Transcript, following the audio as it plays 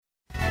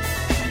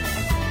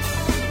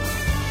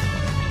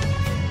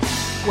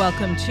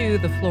Welcome to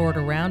the Florida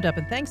Roundup,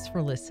 and thanks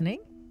for listening.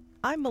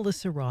 I'm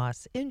Melissa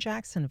Ross in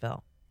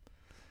Jacksonville.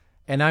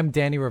 And I'm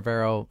Danny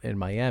Rivero in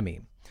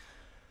Miami.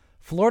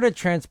 Florida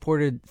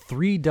transported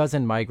 36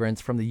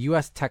 migrants from the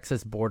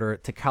U.S.-Texas border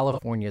to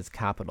California's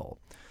capital.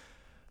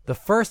 The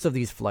first of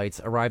these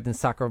flights arrived in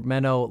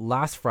Sacramento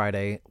last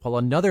Friday, while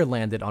another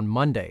landed on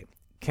Monday,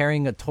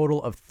 carrying a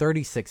total of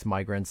 36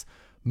 migrants,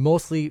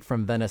 mostly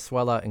from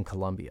Venezuela and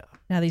Colombia.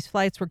 Now, these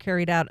flights were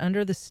carried out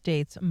under the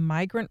state's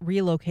Migrant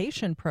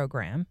Relocation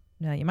Program.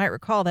 Now, you might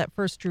recall that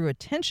first drew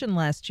attention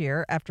last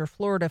year after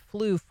Florida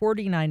flew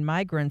 49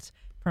 migrants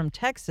from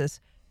Texas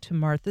to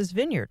Martha's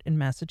Vineyard in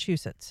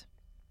Massachusetts.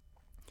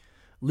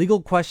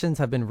 Legal questions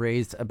have been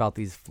raised about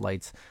these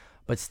flights,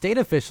 but state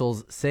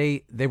officials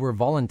say they were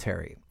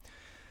voluntary.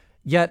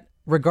 Yet,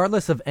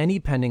 regardless of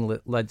any pending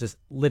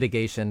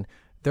litigation,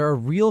 there are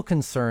real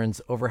concerns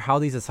over how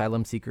these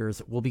asylum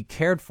seekers will be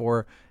cared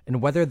for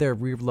and whether their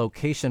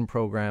relocation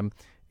program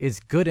is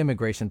good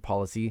immigration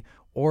policy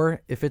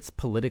or if it's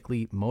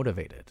politically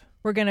motivated.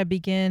 We're going to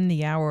begin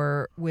the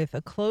hour with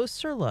a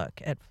closer look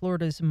at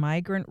Florida's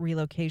migrant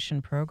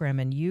relocation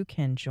program, and you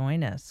can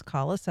join us.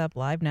 Call us up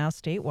live now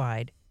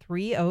statewide,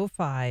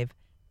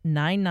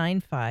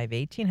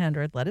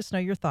 305-995-1800. Let us know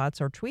your thoughts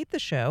or tweet the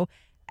show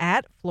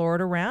at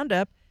Florida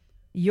Roundup.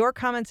 Your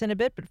comments in a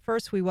bit, but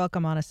first we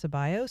welcome Ana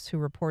Ceballos, who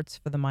reports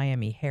for the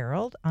Miami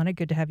Herald. Ana,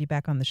 good to have you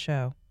back on the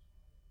show.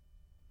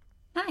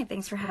 Hi,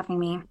 thanks for having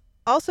me.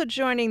 Also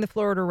joining the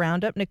Florida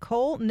Roundup,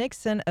 Nicole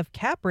Nixon of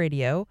Cap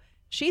Radio.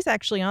 She's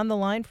actually on the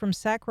line from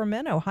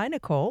Sacramento. Hi,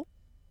 Nicole.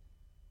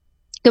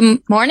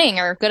 Good morning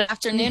or good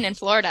afternoon in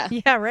Florida.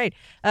 Yeah, right.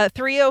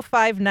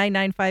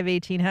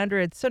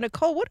 305-995-1800. So,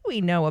 Nicole, what do we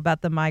know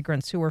about the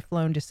migrants who were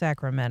flown to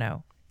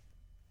Sacramento?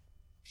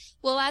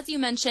 Well, as you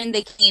mentioned,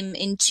 they came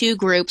in two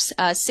groups.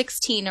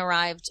 16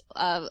 arrived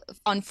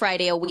on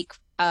Friday, a week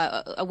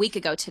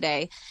ago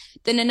today.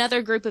 Then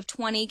another group of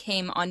 20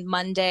 came on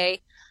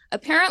Monday.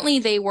 Apparently,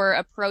 they were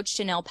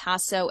approached in El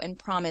Paso and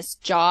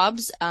promised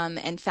jobs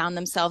and found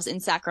themselves in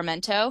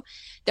Sacramento.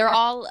 They're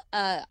all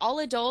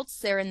adults.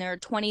 They're in their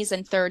 20s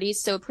and 30s,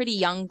 so a pretty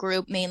young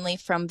group, mainly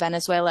from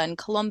Venezuela and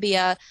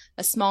Colombia.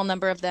 A small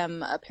number of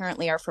them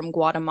apparently are from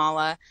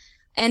Guatemala.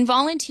 And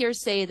volunteers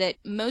say that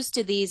most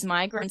of these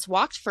migrants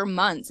walked for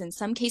months, in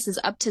some cases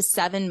up to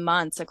 7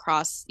 months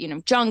across,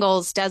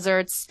 jungles,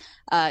 deserts,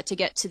 to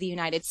get to the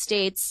United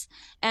States.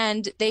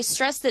 And they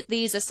stress that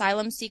these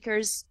asylum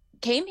seekers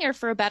came here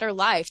for a better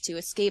life, to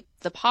escape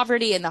the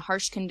poverty and the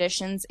harsh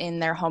conditions in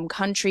their home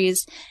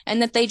countries,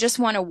 and that they just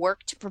want to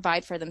work to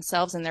provide for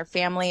themselves and their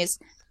families.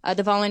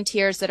 The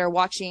volunteers that are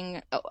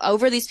watching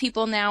over these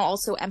people now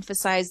also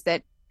emphasize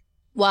that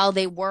while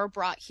they were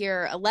brought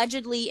here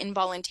allegedly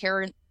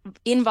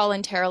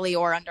involuntarily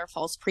or under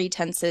false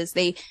pretenses,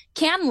 they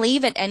can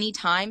leave at any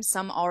time.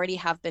 Some already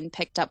have been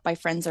picked up by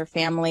friends or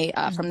family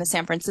from the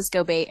San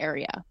Francisco Bay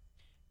Area.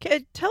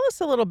 Tell us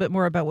a little bit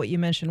more about what you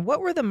mentioned. What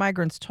were the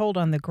migrants told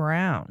on the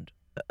ground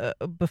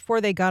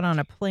before they got on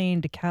a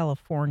plane to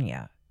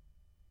California?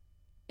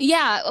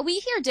 Yeah, we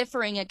hear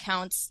differing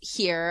accounts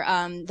here.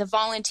 The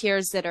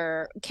volunteers that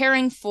are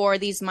caring for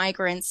these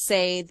migrants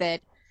say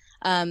that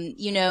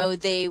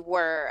they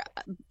were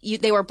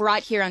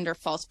brought here under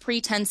false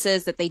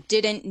pretenses, that they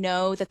didn't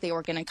know that they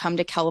were going to come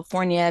to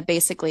California.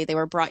 Basically, they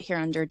were brought here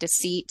under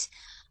deceit.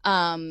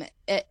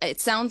 It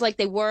sounds like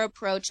they were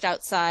approached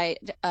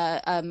outside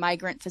a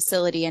migrant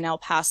facility in El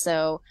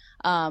Paso,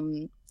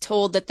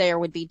 told that there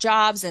would be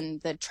jobs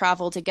and the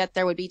travel to get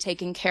there would be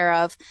taken care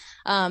of.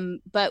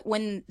 But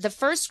when the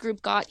first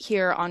group got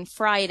here on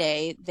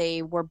Friday,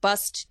 they were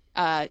bused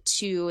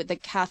to the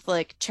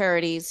Catholic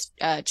Charities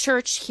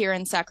church here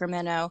in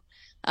Sacramento,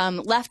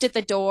 left at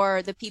the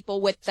door. The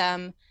people with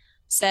them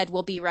said,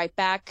 "We'll be right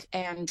back,"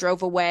 and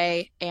drove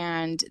away.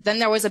 And then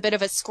there was a bit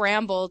of a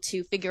scramble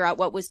to figure out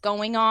what was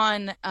going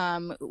on,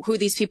 who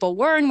these people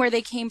were and where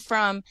they came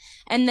from,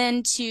 and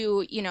then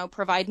to,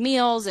 provide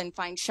meals and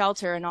find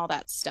shelter and all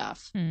that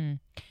stuff. Now,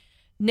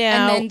 and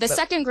then the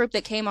second group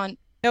that came on.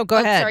 Oh, go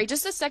ahead. Sorry,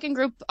 just the second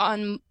group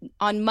on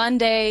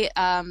Monday.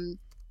 There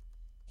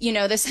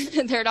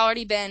had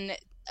already been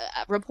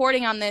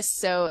reporting on this.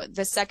 So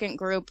the second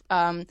group,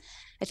 I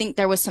think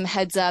there was some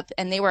heads up,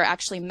 and they were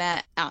actually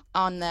met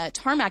on the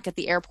tarmac at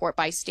the airport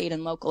by state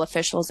and local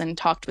officials and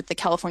talked with the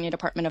California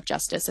Department of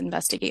Justice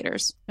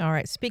investigators. All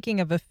right. Speaking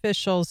of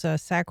officials,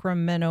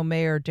 Sacramento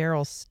Mayor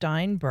Darrell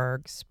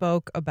Steinberg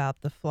spoke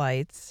about the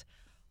flights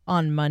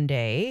on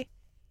Monday.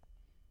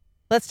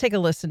 Let's take a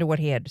listen to what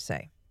he had to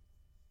say.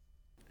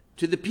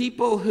 To the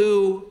people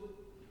who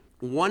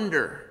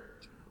wonder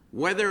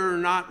whether or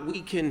not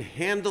we can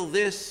handle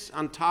this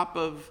on top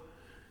of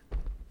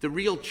the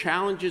real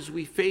challenges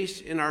we face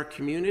in our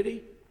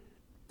community,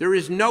 there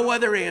is no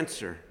other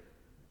answer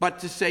but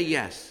to say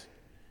yes.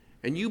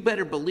 And you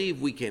better believe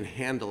we can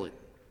handle it.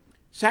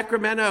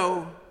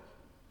 Sacramento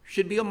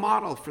should be a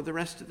model for the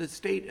rest of the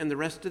state and the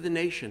rest of the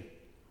nation.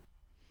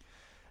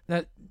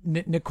 Now,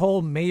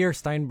 Nicole, Mayor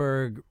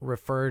Steinberg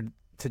referred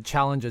to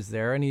challenges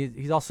there, and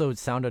he's also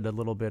sounded a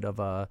little bit of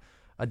a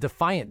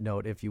defiant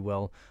note, if you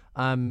will.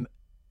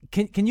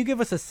 Can you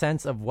give us a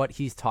sense of what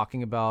he's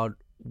talking about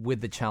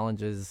with the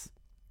challenges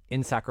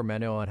in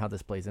Sacramento and how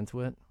this plays into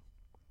it?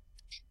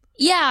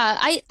 Yeah,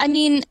 I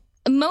mean,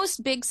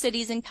 most big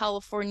cities in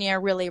California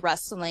are really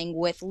wrestling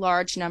with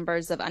large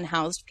numbers of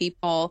unhoused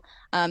people.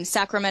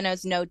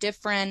 Sacramento's no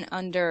different.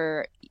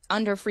 Under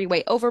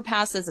freeway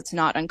overpasses, it's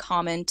not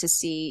uncommon to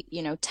see,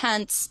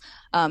 tents,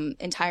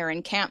 entire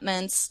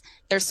encampments.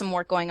 There's some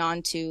work going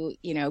on to,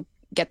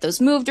 get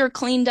those moved or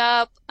cleaned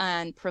up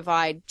and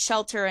provide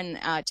shelter and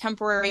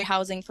temporary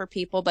housing for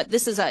people. But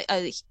this is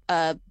a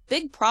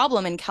big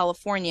problem in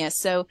California.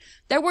 So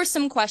there were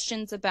some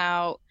questions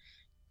about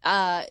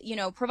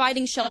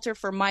providing shelter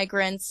for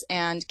migrants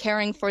and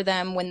caring for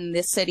them when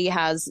this city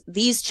has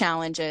these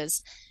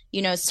challenges.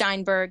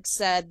 Steinberg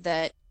said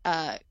that,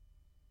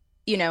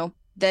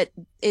 that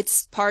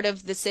it's part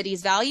of the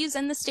city's values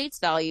and the state's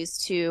values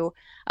to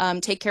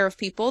take care of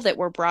people that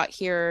were brought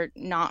here,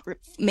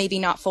 maybe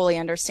not fully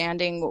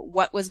understanding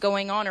what was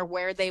going on or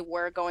where they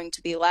were going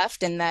to be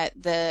left, and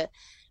that the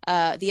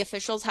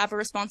officials have a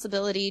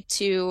responsibility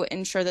to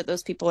ensure that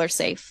those people are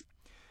safe.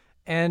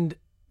 And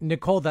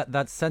Nicole,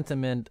 that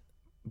sentiment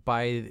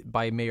by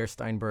Mayor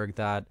Steinberg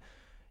that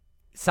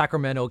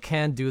Sacramento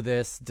can do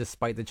this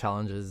despite the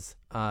challenges,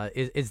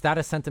 is that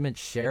a sentiment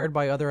shared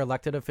by other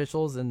elected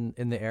officials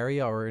in the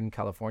area or in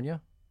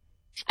California?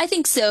 I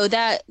think so.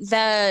 That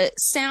the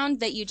sound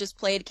that you just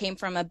played came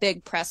from a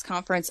big press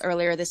conference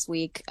earlier this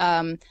week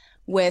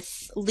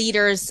with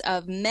leaders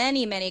of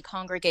many, many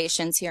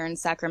congregations here in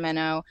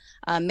Sacramento.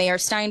 Mayor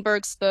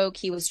Steinberg spoke.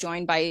 He was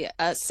joined by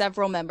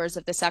several members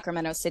of the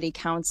Sacramento City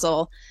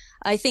Council.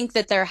 I think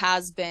that there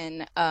has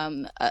been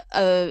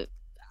a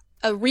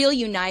real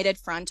united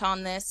front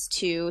on this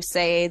to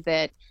say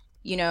that,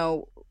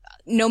 no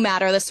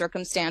matter the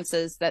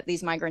circumstances that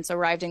these migrants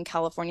arrived in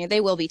California,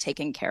 they will be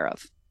taken care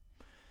of.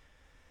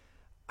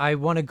 I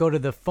want to go to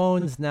the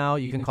phones now.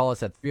 You can call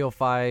us at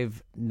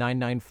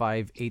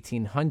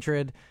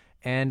 305-995-1800.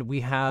 And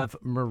we have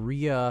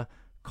Maria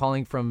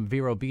calling from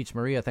Vero Beach.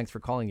 Maria, thanks for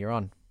calling. You're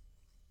on.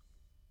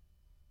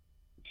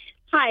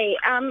 Hi.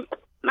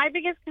 My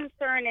biggest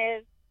concern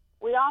is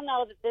we all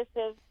know that this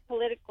is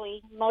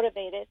politically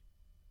motivated.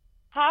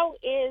 How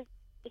is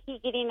he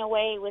getting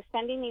away with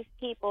sending these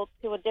people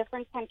to a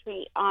different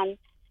country and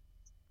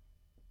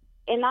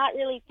not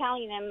really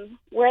telling them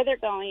where they're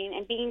going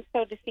and being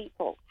so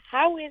deceitful?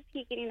 How is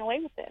he getting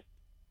away with this,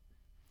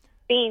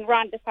 being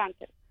Ron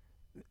DeSantis?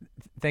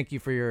 Thank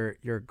you for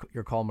your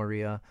call,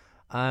 Maria.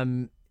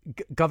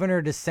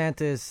 Governor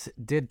DeSantis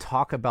did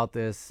talk about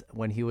this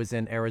when he was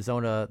in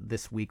Arizona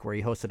this week, where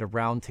he hosted a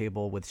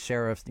roundtable with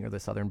sheriffs near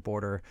the southern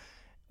border.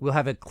 We'll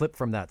have a clip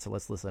from that, so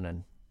let's listen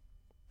in.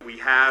 We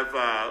have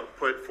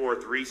put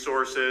forth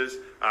resources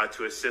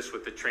to assist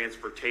with the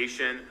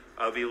transportation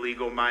of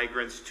illegal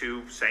migrants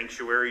to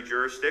sanctuary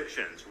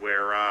jurisdictions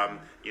where,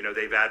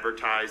 they've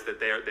advertised that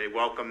they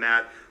welcome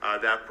that.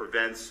 That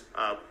prevents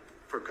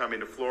from coming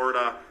to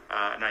Florida,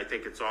 and I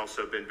think it's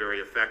also been very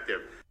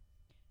effective.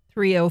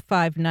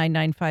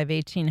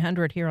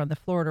 305-995-1800 here on the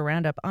Florida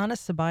Roundup. Ana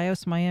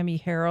Ceballos, Miami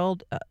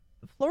Herald.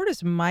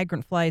 Florida's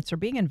migrant flights are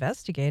being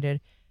investigated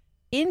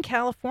in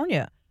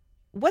California.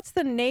 What's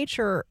the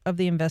nature of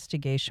the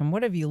investigation?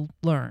 What have you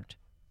learned?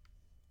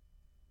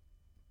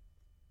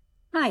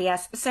 Hi,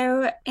 yes.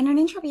 So in an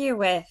interview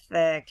with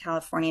the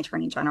California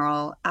Attorney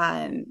General,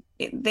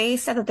 they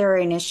said that they're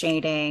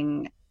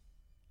initiating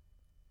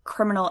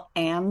criminal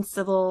and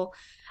civil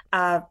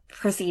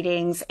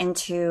proceedings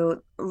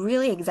into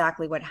really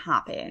exactly what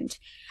happened.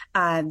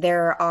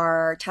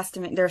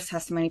 There's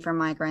testimony from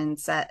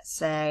migrants that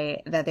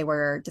say that they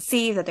were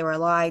deceived, that they were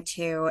lied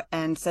to.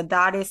 And so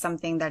that is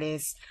something that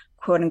is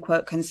quote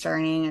unquote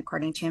concerning,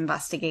 according to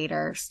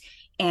investigators,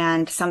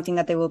 and something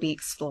that they will be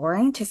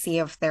exploring to see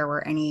if there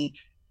were any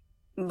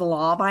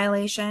law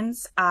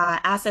violations.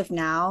 As of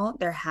now,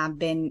 there have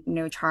been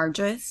no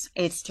charges.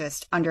 It's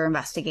just under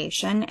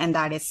investigation, and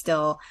that is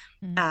still,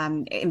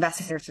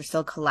 investigators are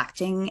still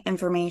collecting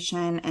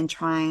information and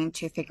trying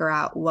to figure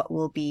out what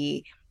will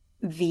be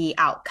the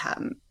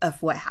outcome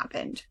of what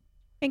happened.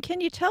 And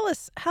can you tell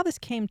us how this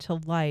came to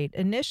light?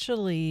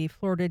 Initially,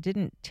 Florida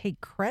didn't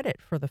take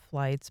credit for the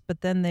flights,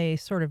 but then they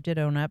sort of did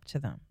own up to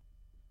them.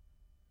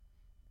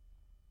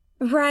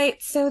 Right.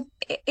 So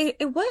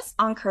it was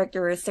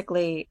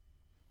uncharacteristically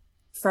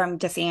from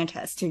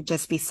DeSantis to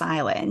just be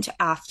silent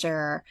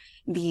after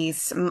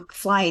these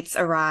flights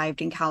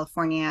arrived in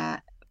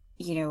California,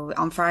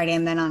 on Friday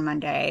and then on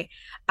Monday.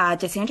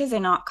 DeSantis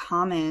did not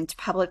comment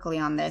publicly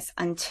on this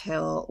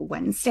until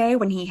Wednesday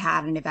when he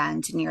had an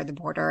event near the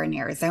border in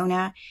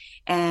Arizona.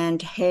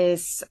 And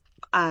his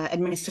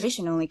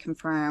administration only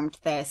confirmed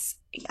this,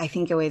 I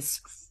think it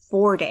was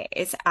 4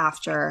 days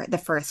after the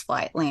first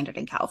flight landed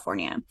in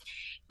California.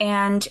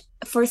 And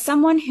for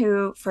someone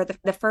who, for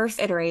the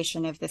first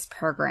iteration of this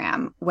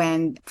program,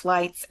 when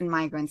flights and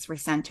migrants were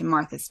sent to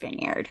Martha's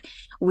Vineyard,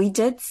 we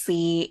did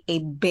see a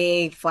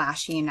big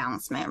flashy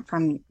announcement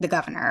from the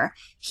governor.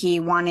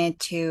 His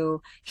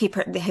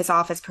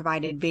office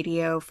provided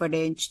video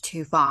footage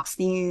to Fox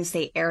News.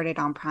 They aired it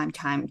on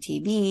primetime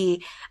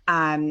TV.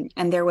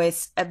 And there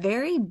was a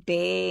very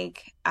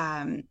big,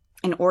 an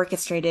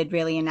orchestrated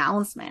really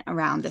announcement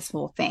around this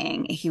whole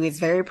thing. He was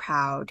very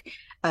proud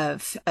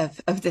of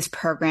this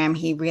program.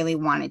 He really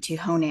wanted to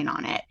hone in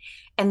on it.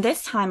 And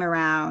this time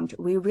around,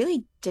 we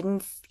really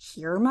didn't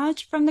hear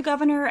much from the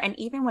governor. And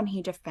even when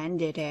he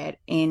defended it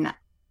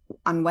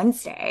on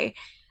Wednesday,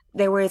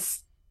 it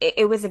was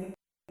a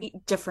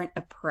different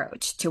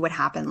approach to what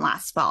happened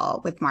last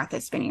fall with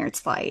Martha's Vineyard's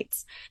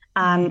flights.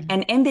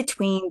 And in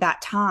between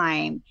that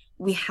time,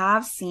 we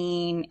have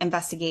seen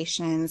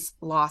investigations,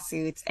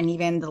 lawsuits, and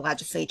even the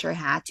legislature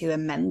had to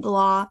amend the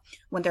law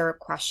when there were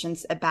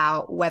questions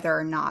about whether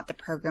or not the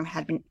program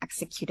had been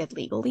executed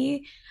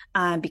legally,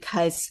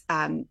 because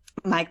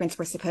migrants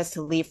were supposed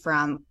to leave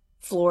from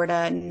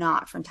Florida,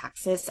 not from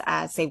Texas,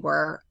 as they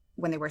were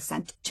when they were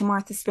sent to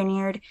Martha's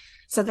Vineyard.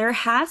 So there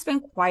has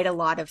been quite a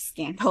lot of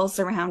scandal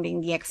surrounding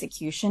the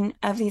execution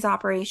of these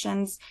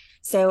operations.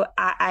 So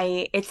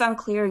it's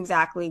unclear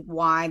exactly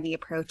why the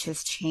approach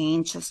has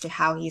changed as to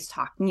how he's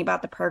talking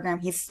about the program.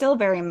 He's still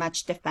very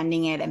much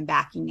defending it and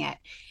backing it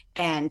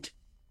and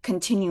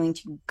continuing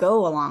to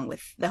go along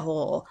with the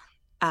whole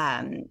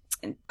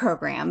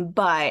program,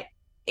 but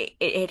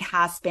it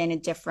has been a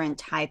different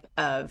type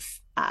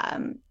of a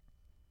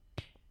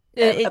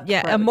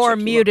more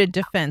muted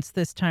defense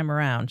this time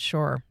around.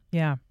 Sure.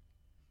 Yeah.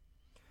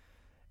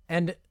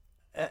 And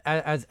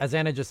as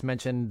Anna just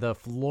mentioned, the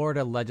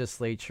Florida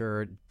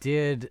legislature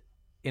did,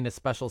 in a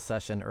special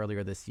session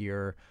earlier this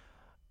year,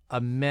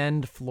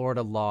 amend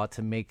Florida law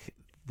to make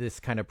this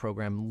kind of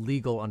program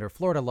legal under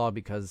Florida law,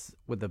 because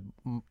with the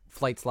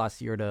flights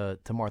last year to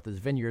Martha's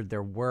Vineyard,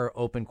 there were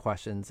open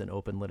questions and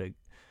open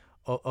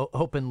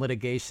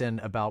litigation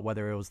about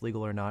whether it was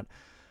legal or not.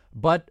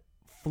 But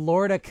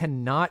Florida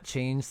cannot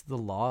change the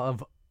law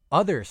of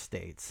other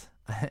states.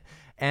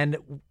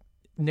 And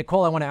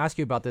Nicole, I want to ask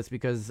you about this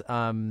because,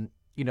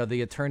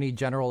 the Attorney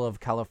General of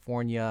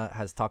California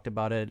has talked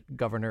about it.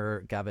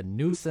 Governor Gavin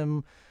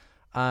Newsom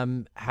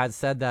has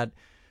said that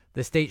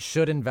the state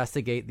should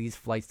investigate these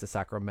flights to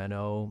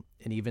Sacramento,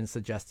 and even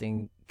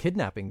suggesting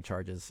kidnapping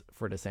charges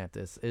for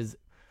DeSantis.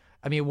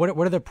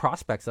 What are the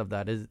prospects of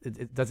that?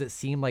 Does it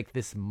seem like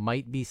this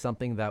might be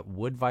something that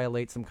would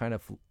violate some kind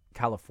of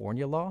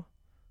California law?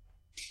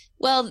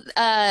 Well,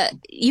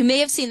 you may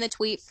have seen the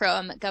tweet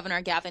from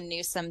Governor Gavin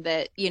Newsom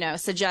that,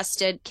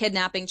 suggested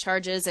kidnapping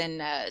charges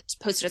and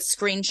posted a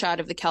screenshot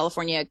of the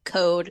California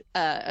code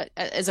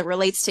as it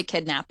relates to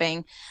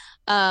kidnapping.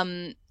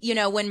 When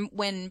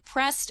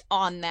pressed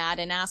on that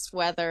and asked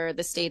whether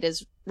the state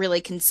is really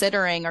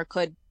considering or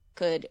could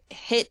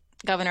hit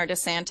Governor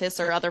DeSantis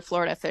or other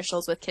Florida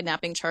officials with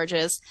kidnapping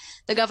charges,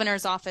 the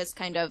governor's office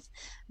kind of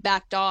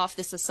backed off.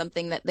 This is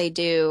something that they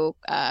do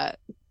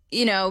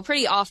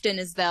pretty often,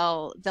 is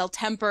they'll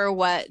temper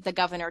what the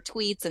governor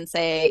tweets and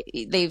say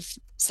they've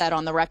said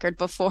on the record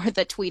before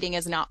that tweeting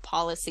is not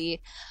policy.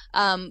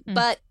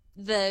 But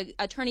the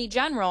Attorney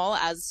General,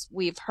 as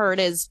we've heard,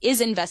 is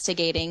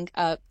investigating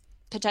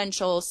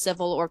potential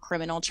civil or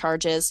criminal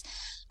charges.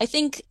 I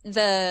think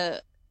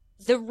the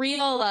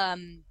real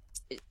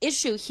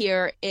issue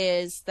here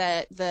is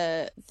that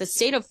the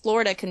state of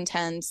Florida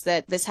contends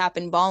that this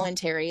happened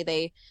voluntary.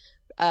 They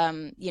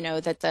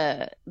that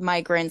the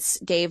migrants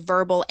gave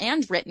verbal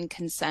and written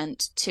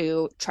consent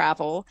to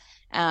travel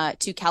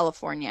to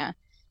California.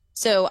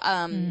 So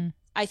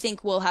I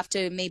think we'll have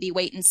to maybe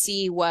wait and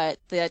see what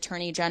the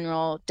Attorney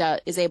General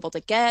is able to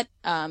get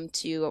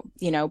to,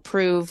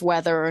 prove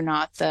whether or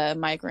not the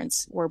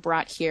migrants were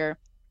brought here,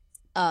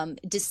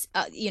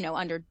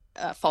 under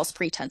false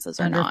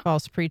pretenses or not. Under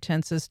false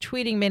pretenses.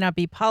 Tweeting may not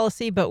be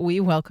policy, but we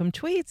welcome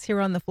tweets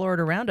here on the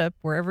Florida Roundup.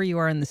 Wherever you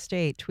are in the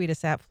state, tweet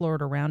us at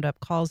Florida Roundup.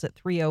 Calls at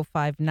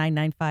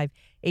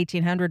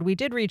 305-995-1800. We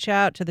did reach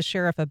out to the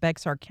sheriff of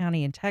Bexar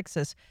County in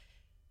Texas.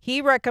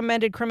 He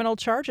recommended criminal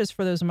charges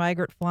for those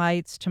migrant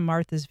flights to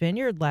Martha's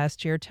Vineyard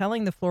last year,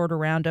 telling the Florida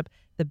Roundup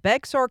the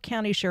Bexar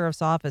County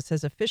Sheriff's Office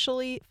has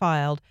officially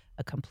filed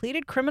a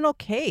completed criminal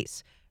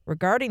case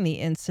regarding the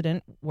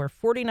incident where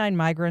 49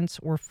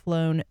 migrants were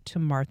flown to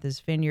Martha's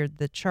Vineyard.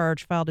 The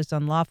charge filed is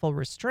unlawful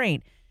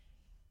restraint.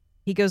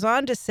 He goes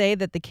on to say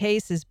that the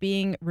case is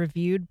being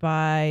reviewed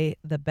by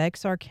the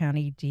Bexar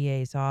County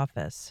DA's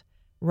office.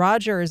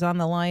 Roger is on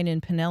the line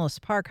in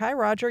Pinellas Park. Hi,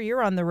 Roger.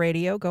 You're on the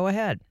radio. Go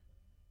ahead.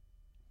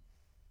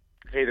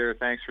 Hey there.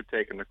 Thanks for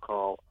taking the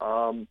call.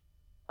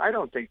 I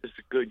don't think this is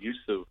a good use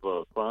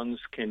of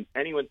funds. Can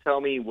anyone tell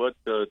me what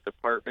the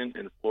department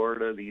in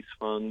Florida these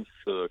funds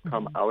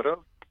come out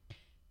of?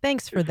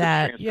 Thanks for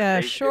that.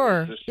 Yeah,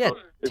 sure.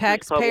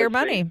 Taxpayer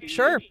money.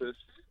 Sure.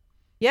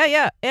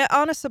 Yeah.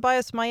 Anna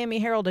Ceballos, Miami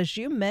Herald, as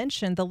you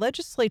mentioned, the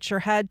legislature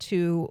had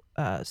to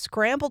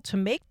scramble to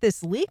make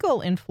this legal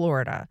in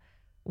Florida.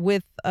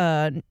 with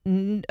a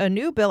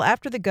new bill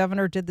after the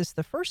governor did this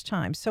the first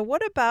time. So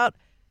what about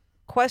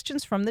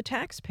questions from the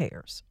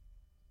taxpayers?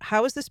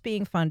 How is this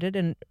being funded,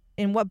 and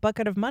in what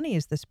bucket of money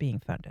is this being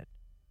funded?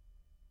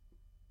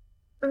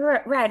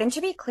 Right. And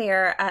to be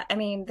clear, I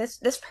mean,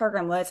 this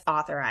program was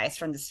authorized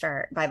from the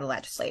start by the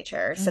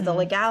legislature. So the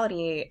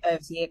legality of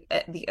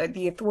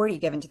the authority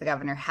given to the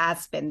governor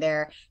has been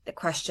there. The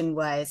question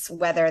was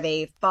whether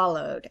they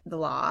followed the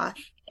law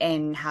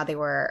and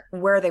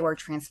where they were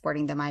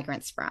transporting the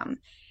migrants from.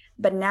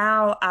 But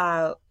now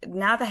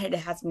that it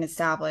has been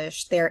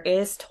established, there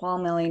is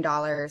 $12 million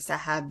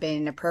that have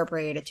been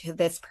appropriated to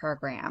this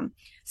program.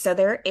 So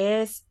there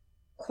is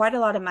quite a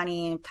lot of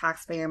money,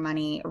 taxpayer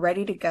money,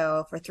 ready to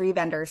go for 3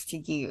 vendors to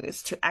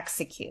use to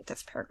execute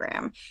this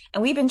program.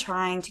 And we've been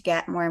trying to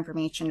get more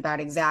information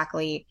about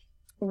exactly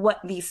what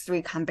these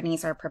 3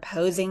 companies are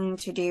proposing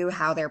to do,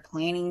 how they're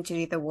planning to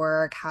do the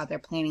work, how they're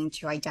planning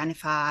to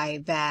identify,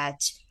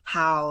 vet,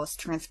 house,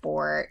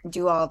 transport,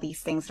 do all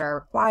these things that are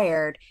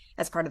required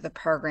as part of the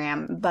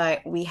program.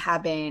 But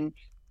it's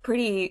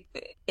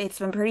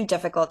been pretty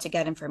difficult to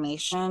get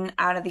information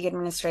out of the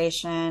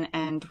administration,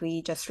 and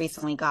we just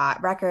recently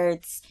got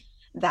records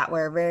that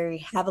were very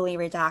heavily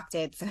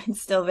redacted, so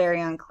it's still very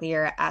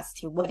unclear as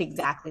to what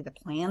exactly the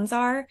plans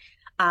are.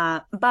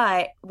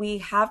 But we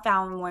have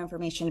found more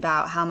information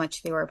about how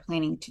much they were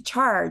planning to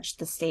charge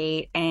the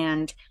state,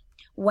 and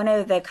one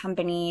of the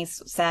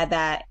companies said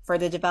that for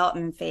the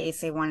development phase,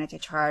 they wanted to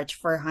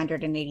charge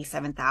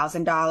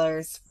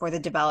 $487,000 for the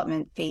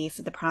development phase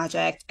of the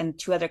project, and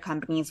 2 other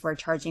companies were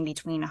charging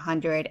between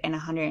 $100 and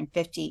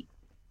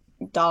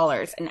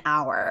 $150 an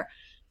hour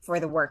for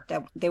the work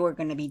that they were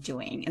going to be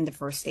doing in the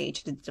first stage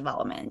of the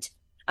development.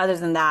 Other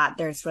than that,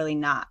 there's really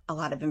not a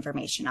lot of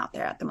information out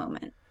there at the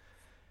moment.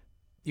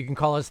 You can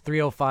call us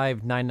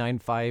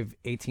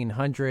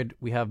 305-995-1800.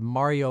 We have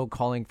Mario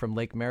calling from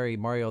Lake Mary.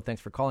 Mario,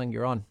 thanks for calling.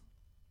 You're on.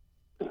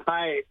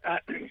 Hi,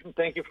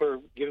 thank you for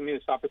giving me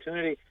this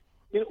opportunity.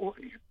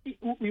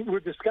 We were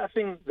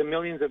discussing the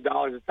millions of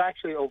dollars. It's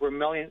actually over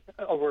 $11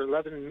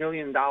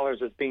 million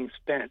is being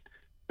spent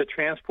to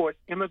transport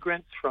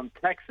immigrants from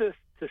Texas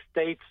to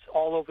states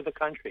all over the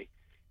country.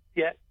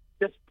 Yet,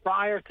 just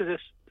prior to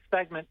this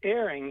segment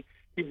airing,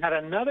 you had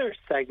another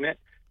segment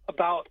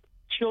about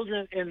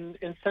children in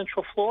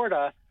Central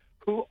Florida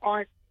who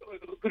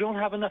don't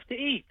have enough to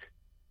eat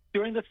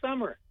during the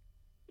summer.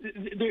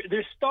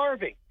 They're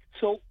starving.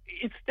 So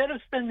instead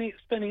of spending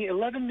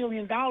 $11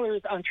 million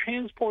on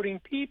transporting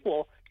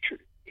people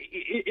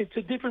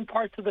into different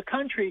parts of the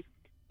country,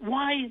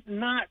 why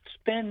not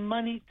spend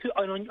money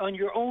on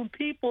your own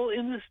people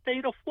in the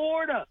state of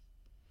Florida?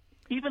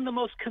 Even the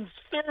most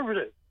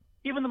conservative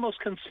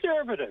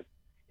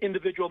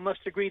individual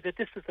must agree that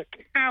this is a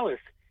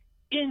callous,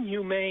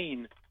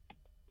 inhumane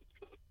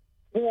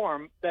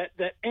form that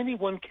any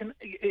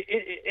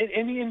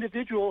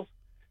individual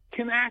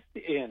can act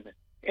in.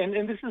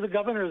 And this is the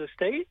governor of the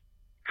state?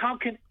 How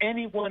can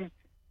anyone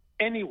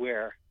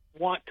anywhere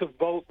want to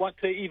vote, how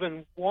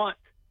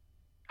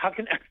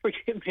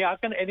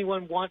can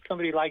anyone want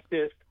somebody like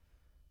this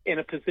in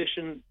a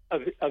position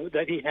of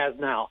that he has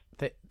now?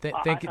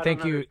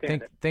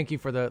 Thank you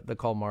for the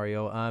call,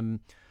 Mario. Ana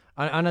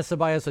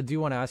Ceballos, I do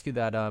want to ask you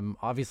that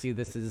obviously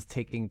this is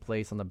taking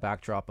place on the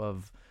backdrop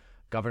of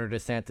Governor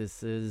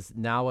DeSantis's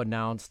now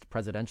announced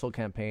presidential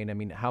campaign. I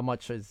mean, how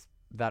much is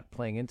that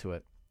playing into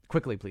it?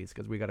 Quickly, please,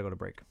 because we got to go to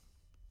break.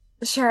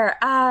 Sure.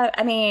 I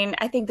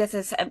think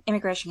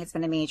immigration has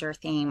been a major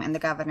theme in the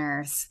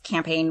governor's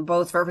campaign,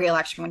 both for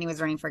re-election when he was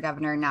running for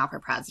governor and now for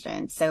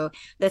president. So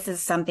this is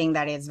something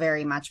that is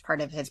very much part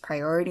of his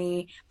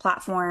priority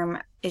platform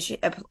issue.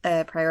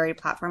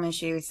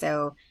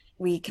 So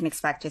we can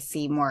expect to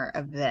see more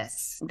of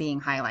this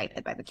being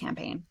highlighted by the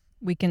campaign.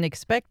 We can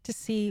expect to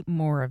see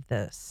more of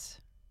this.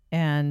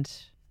 And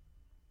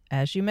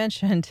as you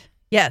mentioned,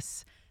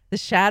 yes, the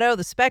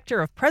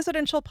specter of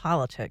presidential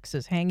politics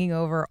is hanging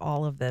over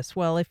all of this.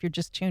 Well, if you're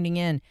just tuning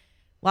in,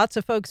 lots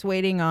of folks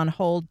waiting on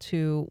hold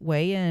to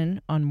weigh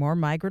in on more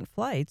migrant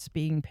flights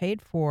being paid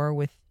for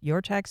with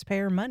your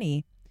taxpayer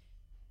money.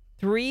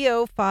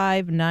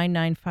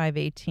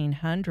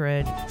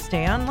 305-995-1800.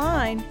 Stay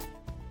online.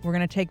 We're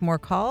going to take more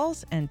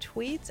calls and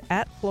tweets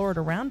at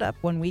Florida Roundup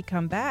when we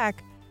come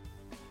back.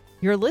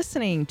 You're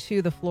listening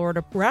to the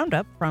Florida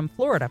Roundup from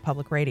Florida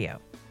Public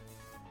Radio.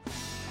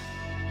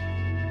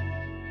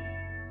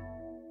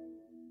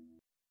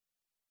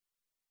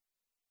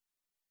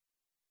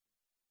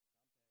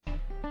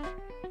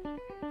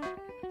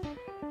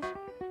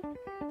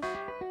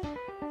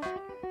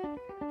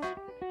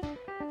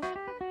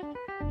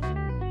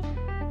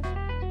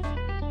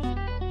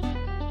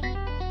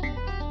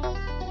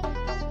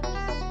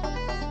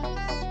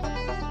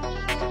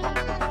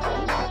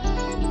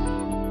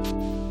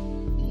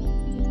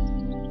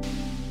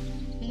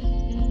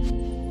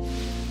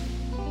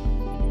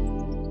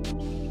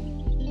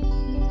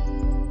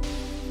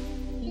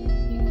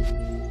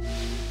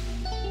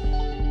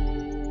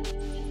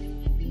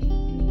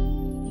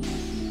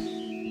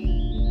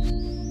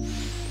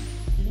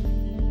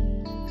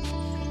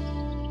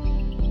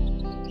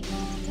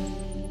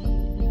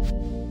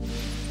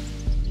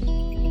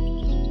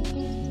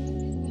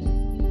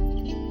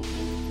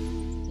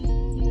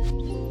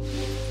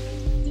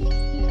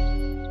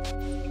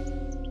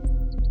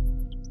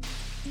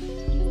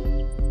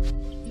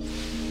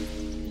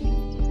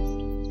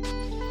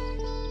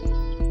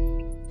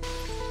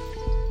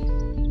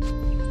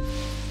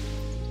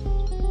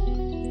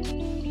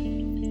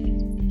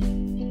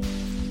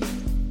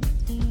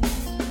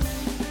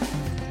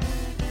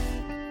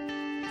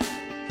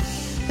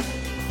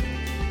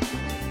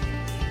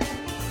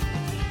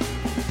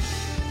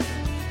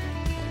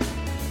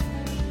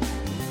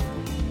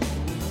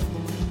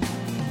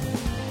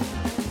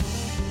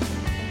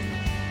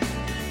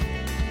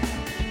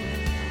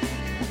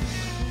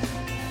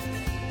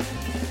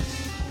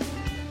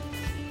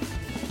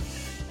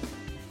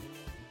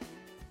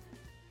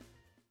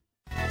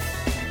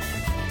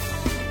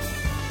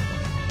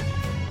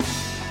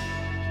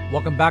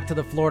 Welcome back to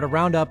the Florida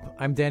Roundup.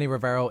 I'm Danny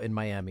Rivero in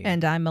Miami.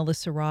 And I'm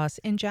Melissa Ross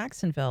in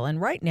Jacksonville.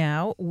 And right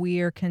now,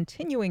 we're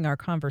continuing our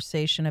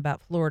conversation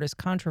about Florida's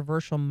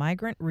controversial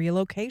migrant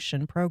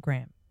relocation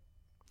program.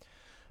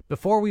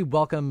 Before we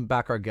welcome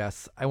back our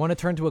guests, I want to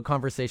turn to a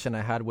conversation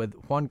I had with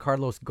Juan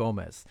Carlos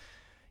Gomez.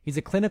 He's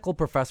a clinical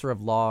professor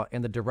of law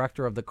and the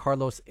director of the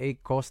Carlos A.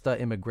 Costa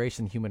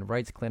Immigration Human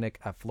Rights Clinic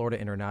at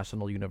Florida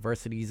International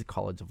University's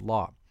College of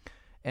Law.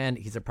 And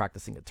he's a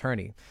practicing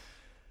attorney.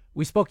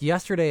 We spoke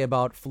yesterday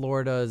about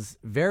Florida's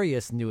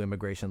various new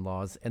immigration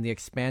laws and the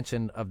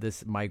expansion of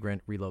this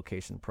migrant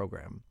relocation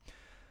program.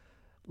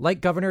 Like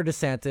Governor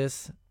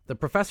DeSantis, the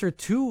professor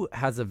too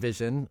has a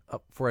vision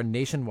for a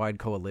nationwide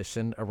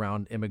coalition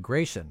around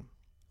immigration,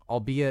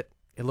 albeit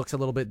it looks a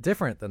little bit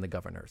different than the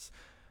governor's.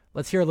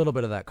 Let's hear a little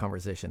bit of that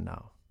conversation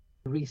now.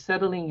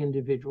 Resettling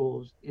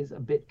individuals is a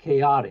bit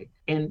chaotic,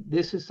 and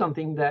this is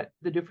something that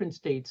the different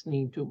states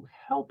need to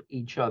help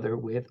each other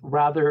with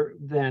rather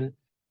than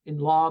in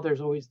law.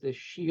 There's always the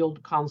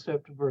shield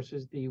concept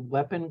versus the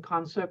weapon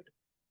concept.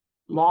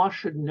 Law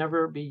should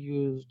never be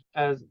used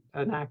as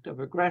an act of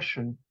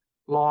aggression.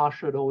 Law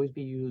should always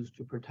be used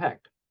to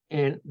protect.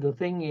 And the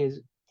thing is,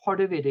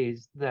 part of it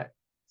is that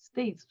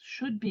states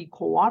should be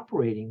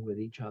cooperating with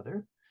each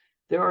other.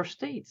 There are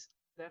states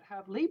that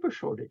have labor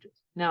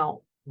shortages.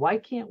 Now, why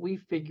can't we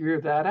figure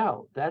that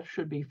out? That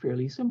should be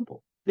fairly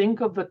simple. Think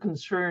of the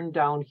concern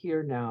down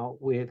here now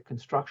with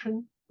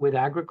construction, with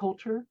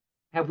agriculture.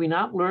 Have we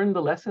not learned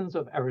the lessons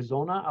of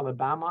Arizona,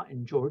 Alabama,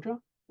 and Georgia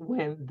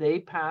when they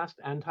passed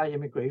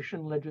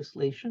anti-immigration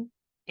legislation?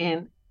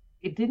 And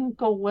it didn't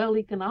go well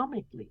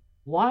economically.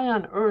 Why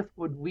on earth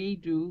would we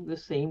do the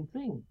same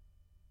thing?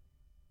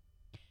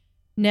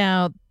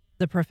 Now,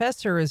 the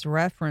professor is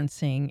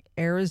referencing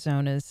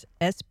Arizona's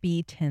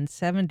SB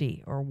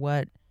 1070, or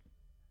what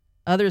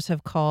others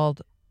have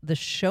called the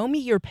Show Me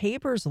Your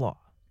Papers law.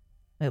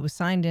 It was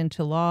signed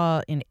into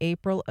law in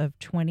April of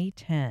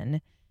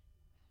 2010.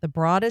 The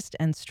broadest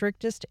and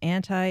strictest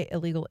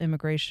anti-illegal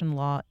immigration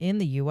law in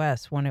the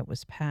U.S. when it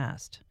was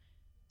passed.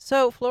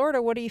 So,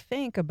 Florida, what do you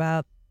think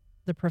about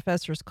the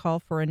professor's call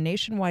for a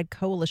nationwide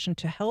coalition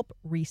to help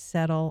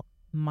resettle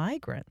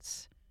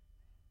migrants?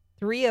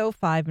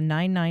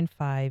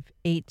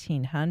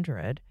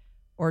 305-995-1800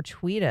 or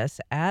tweet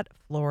us at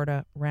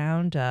Florida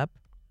Roundup.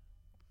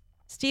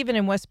 Stephen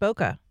in West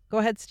Boca. Go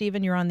ahead,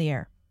 Stephen. You're on the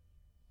air.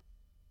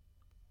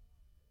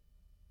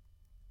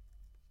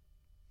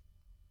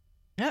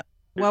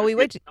 Well, we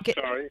wait to get.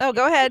 Sorry. Oh,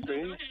 go ahead.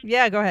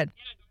 Yeah, go ahead.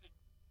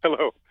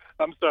 Hello.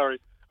 I'm sorry.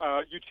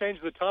 You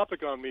changed the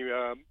topic on me.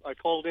 I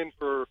called in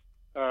for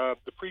the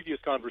previous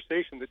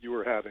conversation that you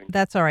were having.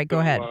 That's all right. Go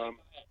ahead.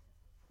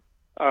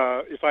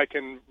 If I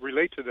can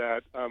relate to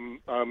that,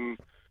 I'm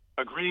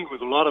agreeing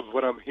with a lot of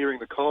what I'm hearing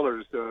the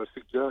callers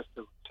suggest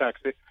of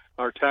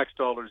our tax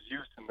dollars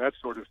use and that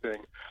sort of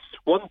thing.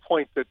 One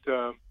point that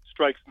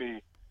strikes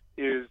me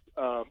is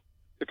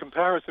the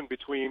comparison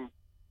between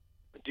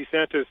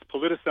DeSantis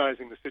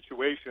politicizing the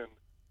situation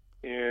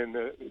in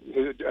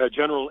a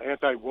general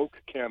anti-woke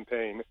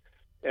campaign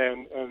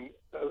and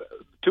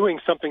doing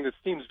something that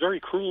seems very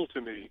cruel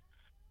to me,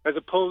 as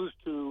opposed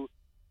to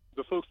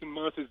the folks in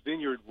Martha's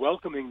Vineyard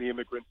welcoming the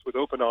immigrants with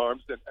open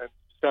arms and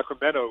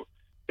Sacramento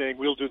saying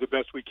we'll do the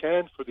best we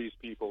can for these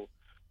people.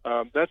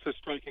 That's a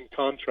striking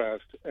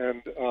contrast,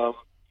 and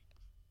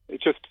it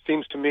just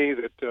seems to me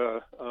that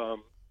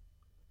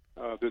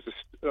there's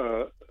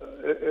that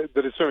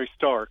it's very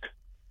stark.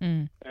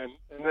 And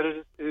that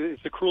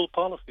it's a cruel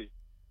policy.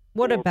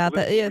 What about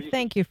that? Yeah,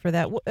 thank you for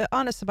that.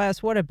 Honest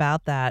Tobias, what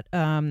about that?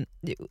 On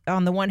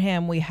the one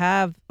hand, we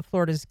have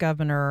Florida's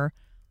governor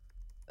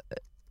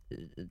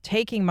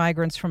taking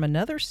migrants from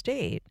another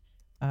state,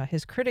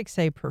 his critics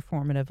say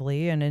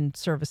performatively and in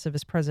service of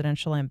his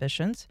presidential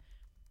ambitions.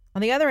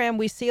 On the other hand,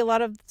 we see a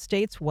lot of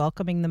states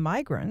welcoming the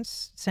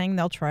migrants, saying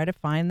they'll try to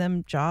find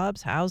them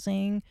jobs,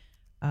 housing,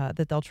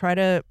 that they'll try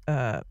to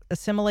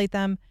assimilate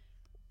them.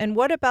 And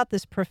what about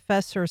this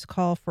professor's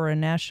call for a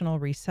national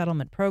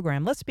resettlement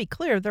program? Let's be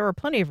clear, there are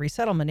plenty of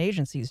resettlement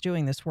agencies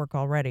doing this work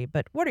already,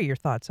 but what are your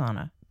thoughts,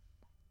 Anna?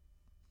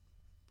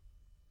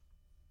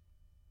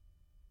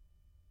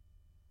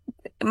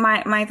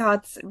 My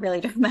thoughts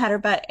really don't matter,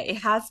 but it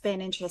has been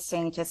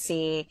interesting to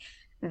see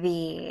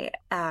the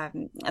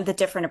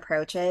different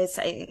approaches.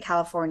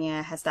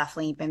 California has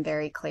definitely been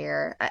very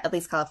clear, at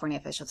least California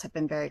officials have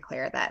been very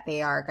clear that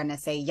they are going to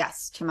say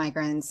yes to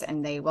migrants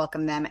and they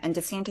welcome them. And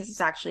DeSantis has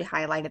actually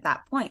highlighted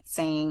that point,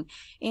 saying,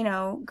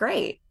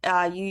 great,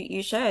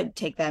 you should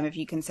take them if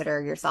you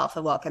consider yourself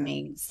a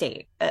welcoming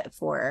state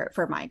for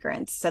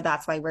migrants. So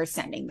that's why we're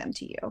sending them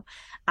to you.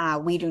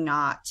 We do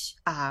not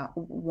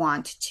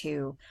want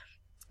to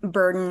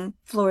burden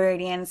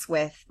Floridians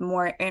with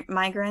more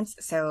migrants.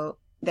 So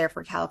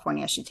therefore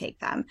California should take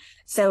them.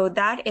 So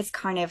that is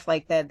kind of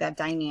like the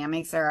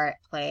dynamics that are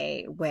at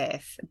play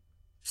with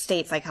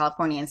states like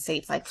California and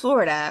states like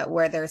Florida,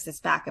 where there's this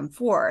back and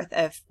forth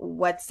of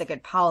what's the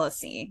good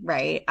policy,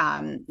 right?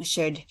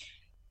 DeSantis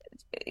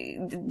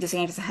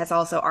has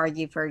also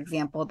argued, for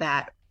example,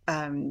 that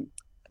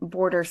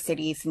border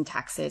cities in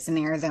Texas and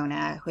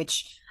Arizona,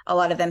 which a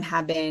lot of them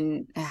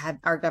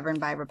are governed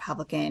by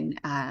Republican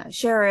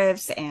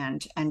sheriffs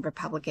and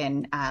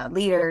Republican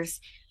leaders.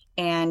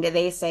 And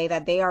they say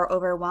that they are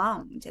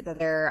overwhelmed, that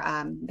they're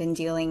been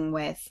dealing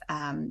with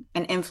an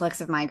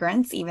influx of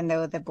migrants, even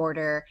though the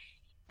border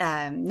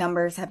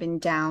numbers have been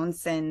down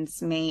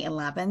since May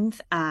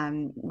 11th,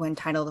 when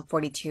Title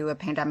 42, a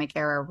pandemic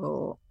era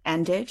rule,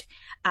 ended.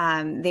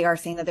 They are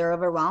saying that they're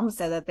overwhelmed,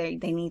 so that they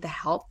need the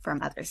help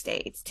from other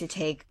states to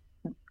take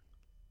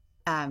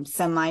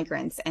some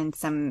migrants and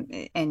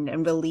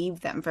relieve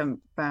them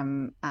from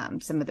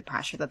some of the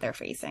pressure that they're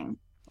facing.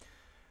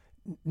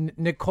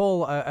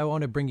 Nicole, I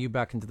want to bring you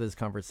back into this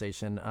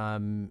conversation.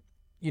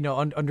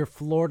 Under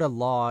Florida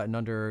law and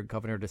under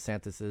Governor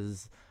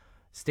DeSantis's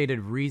stated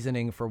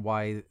reasoning for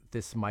why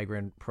this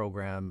migrant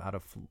program out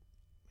of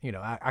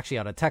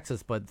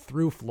Texas, but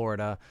through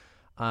Florida,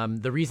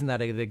 the reason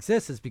that it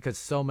exists is because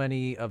so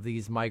many of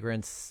these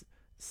migrants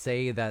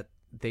say that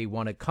they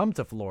want to come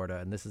to Florida,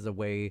 and this is a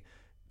way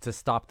to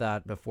stop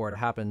that before it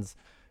happens.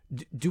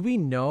 Do we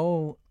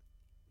know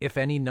if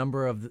any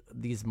number of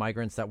these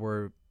migrants that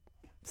were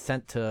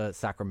sent to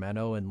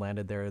Sacramento and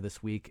landed there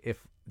this week,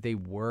 if they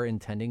were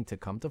intending to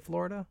come to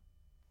Florida?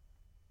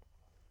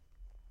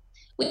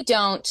 We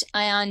don't.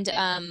 And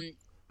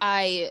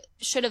I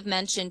should have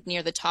mentioned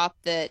near the top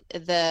that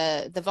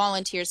the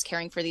volunteers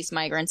caring for these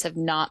migrants have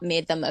not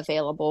made them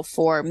available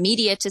for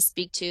media to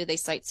speak to. They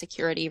cite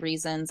security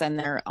reasons and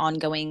their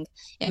ongoing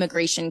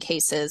immigration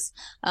cases.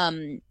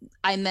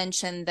 I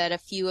mentioned that a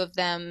few of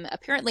them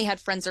apparently had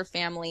friends or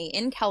family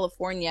in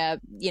California,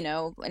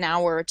 an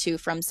hour or two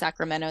from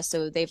Sacramento,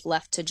 so they've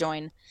left to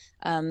join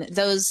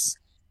those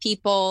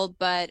people.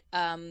 But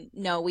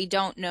no, we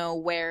don't know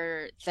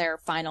where their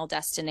final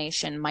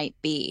destination might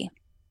be.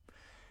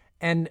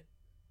 And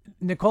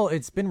Nicole,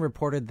 it's been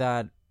reported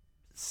that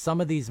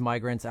some of these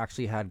migrants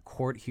actually had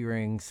court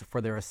hearings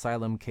for their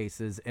asylum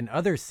cases in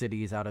other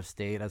cities out of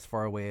state, as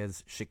far away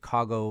as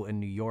Chicago and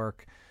New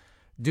York.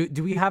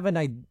 Do we have an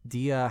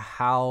idea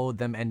how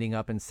them ending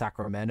up in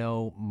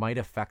Sacramento might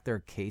affect their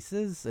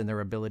cases and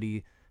their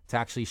ability to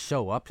actually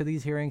show up to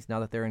these hearings now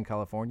that they're in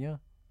California?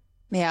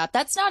 Yeah,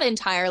 that's not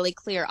entirely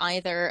clear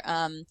either.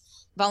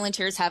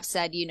 Volunteers have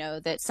said,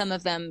 that some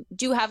of them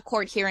do have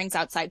court hearings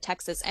outside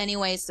Texas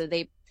anyway, so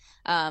they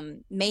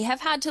may have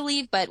had to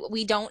leave, but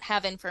we don't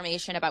have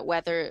information about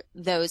whether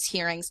those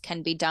hearings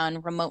can be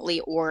done remotely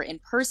or in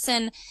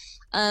person.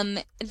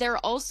 There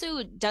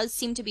also does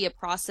seem to be a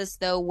process,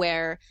 though,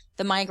 where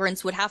the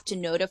migrants would have to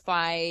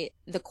notify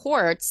the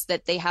courts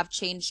that they have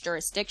changed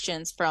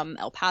jurisdictions from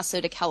El Paso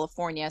to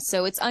California.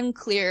 So it's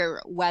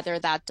unclear whether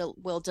that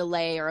will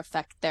delay or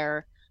affect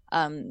their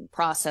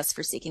process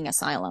for seeking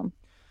asylum.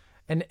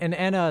 And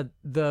Anna,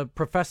 the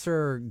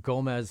Professor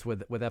Gomez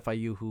with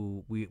FIU,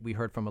 who we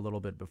heard from a little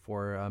bit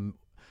before,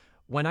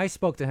 when I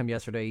spoke to him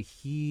yesterday,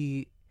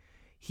 he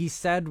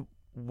said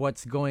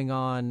what's going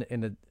on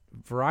in a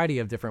variety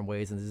of different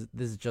ways, and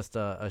this is just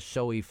a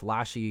showy,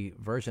 flashy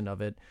version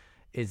of it,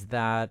 is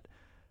that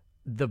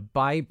the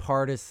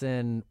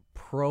bipartisan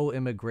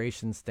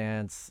pro-immigration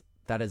stance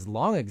that has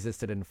long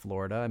existed in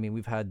Florida. I mean,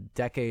 we've had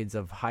decades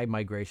of high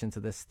migration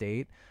to this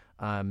state.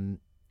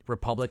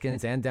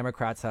 Republicans and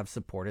Democrats have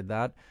supported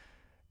that.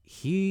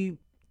 He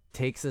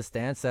takes a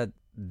stance that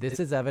this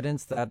is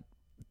evidence that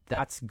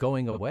that's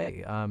going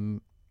away.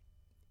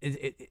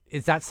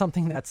 Is that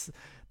something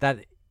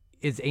that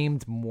is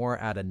aimed more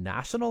at a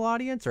national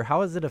audience, or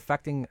how is it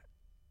affecting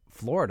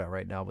Florida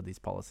right now with these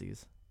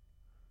policies?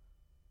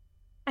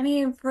 I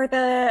mean,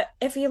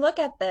 if you look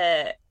at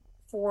the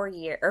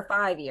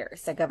 5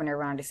 years that Governor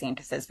Ron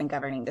DeSantis has been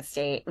governing the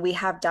state, we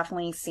have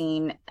definitely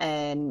seen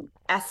an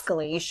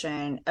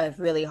escalation of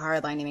really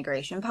hardline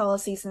immigration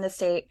policies in the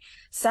state,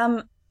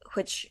 some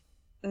which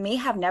may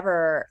have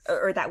never,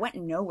 or that went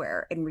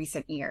nowhere in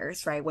recent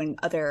years, right, when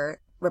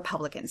other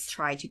Republicans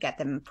tried to get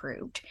them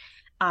approved.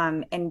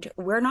 And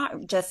we're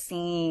not just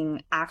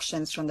seeing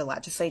actions from the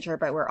legislature,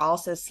 but we're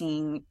also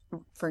seeing,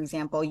 for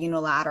example,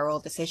 unilateral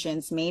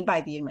decisions made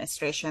by the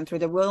administration through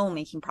the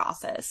rulemaking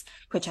process,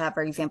 which have,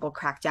 for example,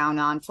 cracked down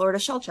on Florida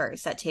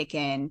shelters that take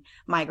in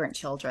migrant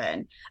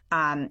children.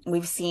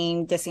 We've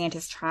seen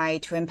DeSantis try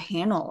to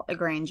impanel a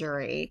grand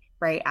jury,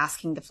 right,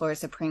 asking the Florida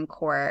Supreme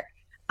Court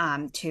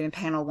to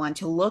impanel one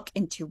to look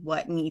into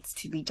what needs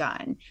to be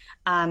done.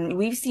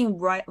 We've seen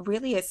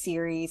really a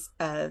series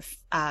of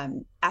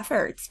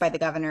efforts by the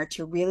governor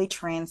to really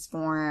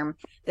transform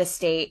the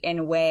state in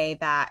a way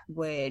that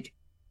would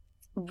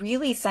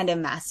really send a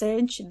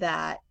message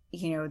that,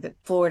 that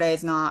Florida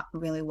is not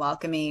really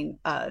welcoming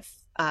of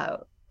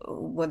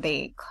what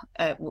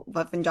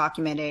been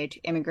documented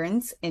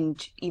immigrants.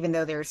 And even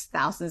though there's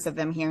thousands of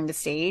them here in the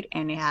state,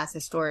 and it has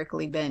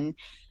historically been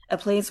a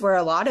place where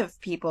a lot of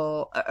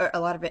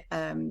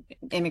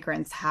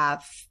immigrants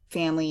have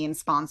family and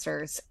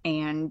sponsors.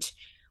 And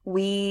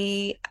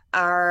we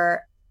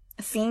are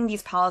seeing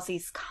these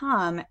policies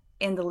come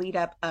in the lead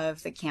up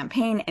of the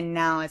campaign and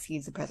now as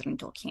he's a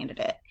presidential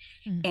candidate.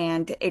 Mm-hmm.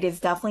 And it is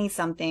definitely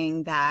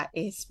something that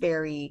is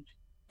very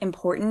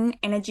important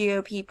in a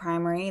GOP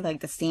primary, like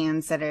the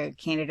stance that a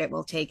candidate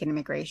will take in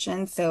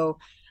immigration. So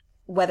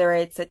whether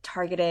it's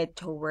targeted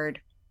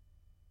toward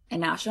a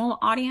national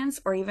audience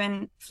or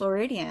even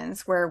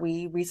Floridians, where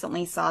we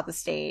recently saw the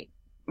state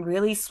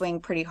really swing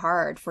pretty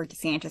hard for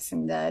DeSantis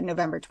in the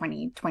November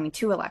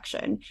 2022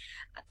 election.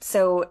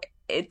 So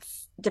it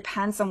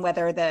depends on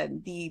whether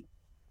the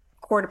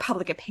court of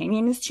public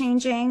opinion is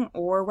changing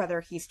or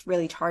whether he's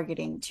really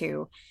targeting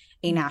to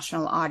a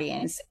national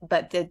audience.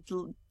 But the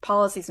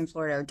policies in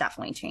Florida are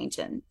definitely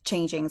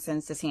changing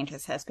since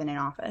DeSantis has been in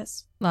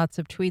office. Lots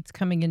of tweets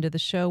coming into the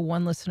show.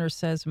 One listener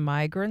says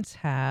migrants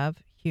have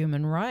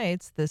human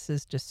rights. This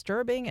is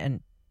disturbing,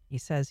 and he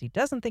says he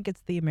doesn't think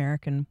it's the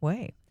American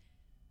way.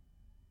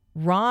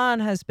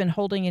 Ron has been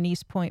holding in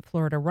East Point,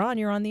 Florida. Ron,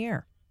 you're on the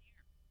air.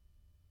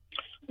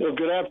 Well,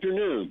 good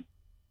afternoon.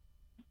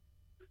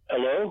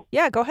 Hello?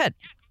 Yeah, go ahead.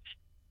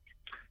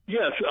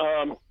 Yes,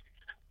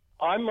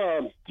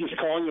 I'm just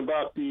calling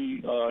about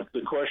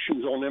the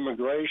questions on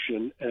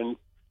immigration, and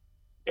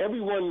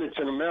everyone that's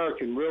an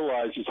American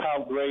realizes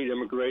how great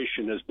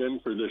immigration has been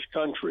for this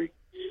country.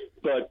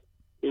 But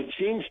it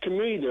seems to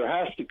me there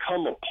has to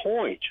come a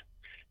point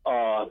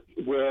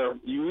where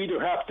you either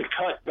have to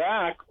cut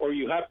back or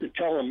you have to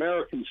tell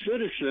American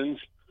citizens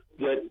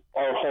that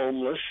are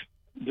homeless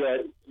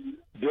that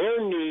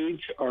their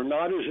needs are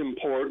not as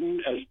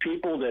important as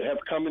people that have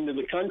come into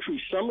the country,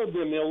 some of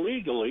them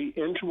illegally,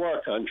 into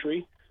our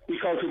country.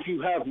 Because if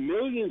you have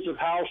millions of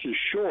houses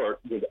short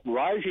with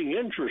rising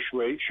interest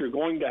rates, you're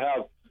going to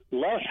have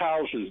less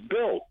houses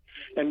built.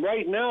 And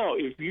right now,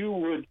 if you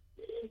would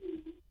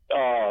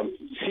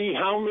see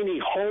how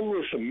many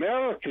homeless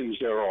Americans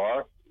there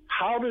are,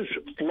 how does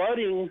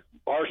flooding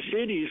our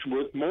cities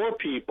with more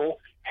people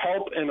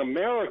help an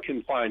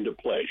American find a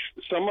place?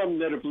 Some of them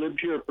that have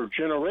lived here for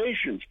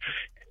generations.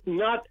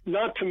 Not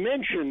to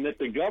mention that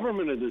the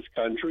government of this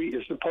country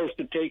is supposed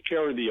to take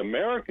care of the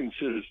American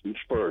citizens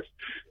first.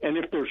 And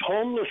if there's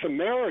homeless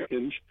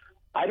Americans,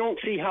 I don't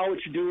see how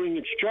it's doing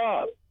its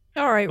job.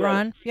 All right,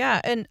 Ron. Yeah,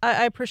 and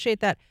I appreciate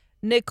that.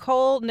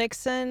 Nicole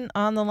Nixon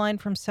on the line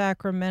from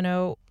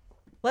Sacramento.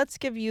 Let's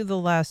give you the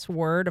last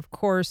word. Of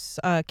course,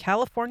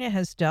 California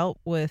has dealt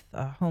with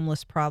a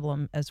homeless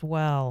problem as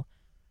well.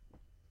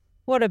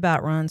 What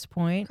about Ron's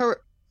point?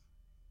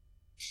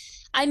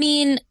 I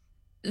mean,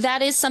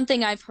 that is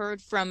something I've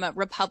heard from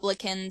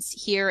Republicans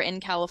here in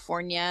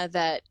California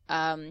that,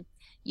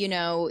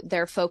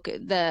 their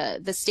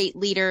the state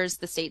leaders,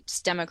 the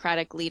state's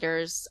Democratic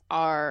leaders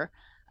are,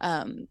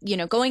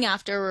 going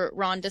after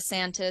Ron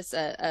DeSantis.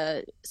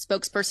 A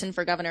spokesperson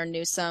for Governor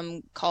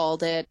Newsom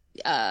called it,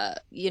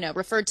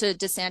 referred to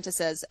DeSantis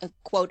as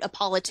a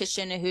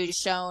politician who's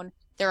shown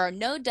there are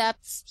no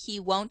depths he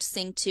won't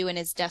sink to in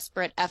his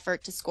desperate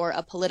effort to score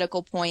a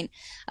political point.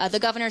 The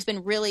governor's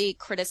been really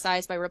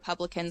criticized by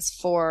Republicans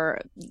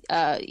for,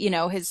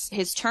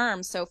 his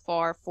term so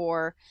far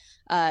for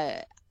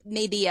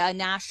maybe a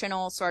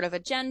national sort of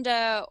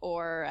agenda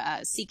or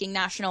seeking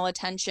national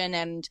attention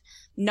and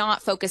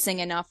not focusing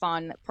enough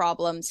on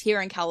problems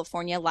here in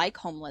California like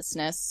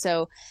homelessness.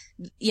 So,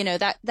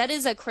 that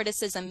is a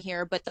criticism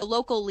here. But the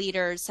local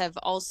leaders have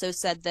also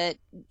said that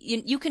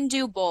you can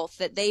do both,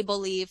 that they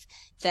believe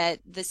that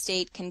the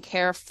state can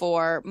care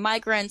for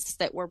migrants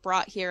that were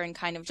brought here and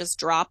kind of just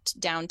dropped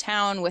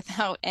downtown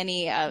without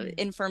any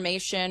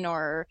information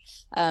or,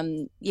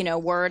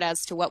 word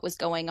as to what was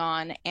going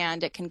on.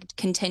 And it can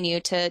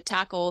continue to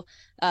tackle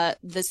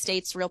the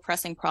state's real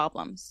pressing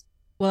problems.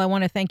 Well, I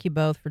want to thank you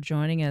both for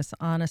joining us.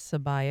 Ana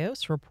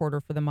Ceballos, reporter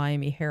for the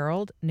Miami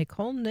Herald.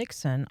 Nicole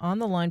Nixon on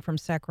the line from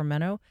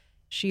Sacramento.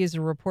 She is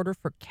a reporter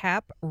for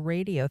CAP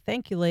Radio.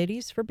 Thank you,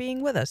 ladies, for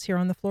being with us here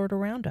on the Florida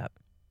Roundup.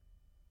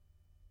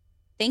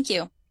 Thank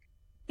you.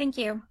 Thank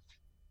you.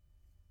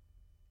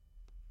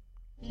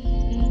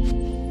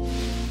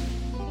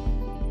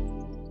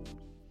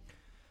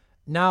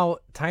 Now,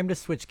 time to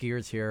switch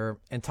gears here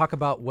and talk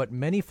about what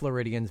many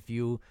Floridians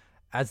view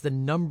as the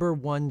number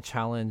one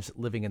challenge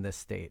living in this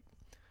state: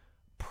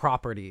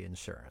 property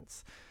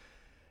insurance.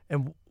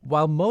 And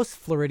while most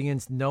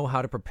Floridians know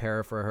how to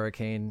prepare for a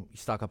hurricane, you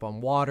stock up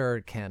on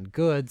water, canned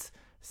goods,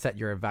 set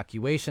your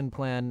evacuation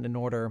plan in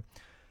order,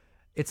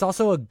 it's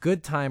also a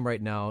good time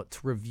right now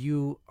to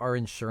review our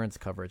insurance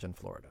coverage in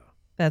Florida.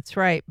 That's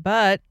right.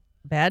 But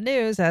bad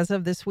news, as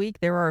of this week,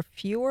 there are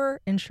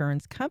fewer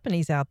insurance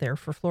companies out there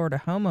for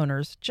Florida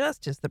homeowners,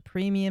 just as the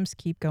premiums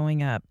keep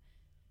going up.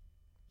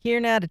 Here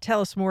now to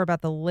tell us more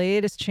about the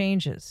latest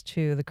changes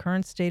to the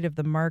current state of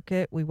the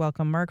market, we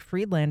welcome Mark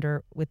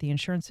Friedlander with the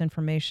Insurance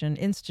Information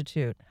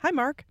Institute. Hi,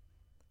 Mark.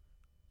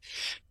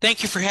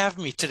 Thank you for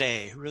having me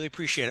today. Really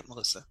appreciate it,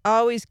 Melissa.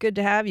 Always good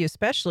to have you,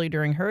 especially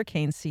during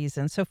hurricane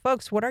season. So,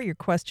 folks, what are your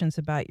questions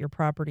about your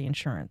property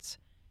insurance?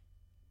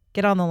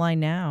 Get on the line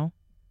now,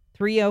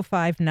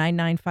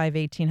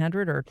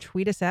 305-995-1800, or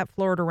tweet us at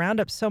Florida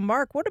Roundup. So,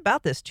 Mark, what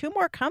about this? 2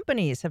 more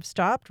companies have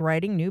stopped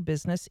writing new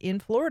business in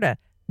Florida.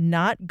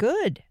 Not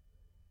good.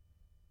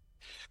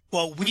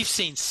 Well, we've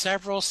seen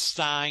several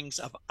signs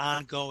of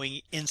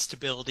ongoing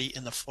instability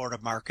in the Florida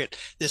market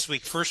this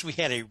week. First, we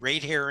had a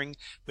rate hearing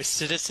with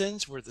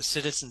Citizens where the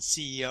Citizens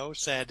CEO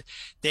said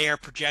they are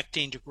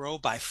projecting to grow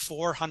by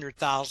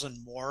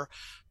 400,000 more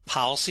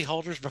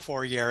policyholders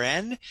before year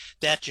end.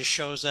 That just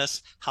shows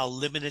us how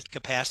limited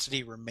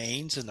capacity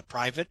remains in the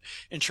private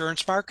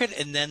insurance market.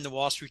 And then the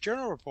Wall Street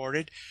Journal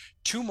reported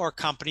 2 more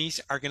companies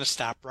are going to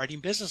stop writing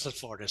business in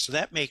Florida. So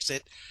that makes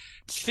it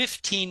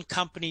 15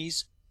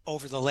 companies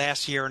over the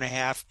last year and a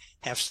half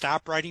have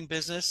stopped writing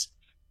business.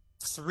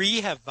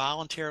 3 have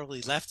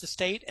voluntarily left the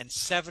state, and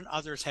 7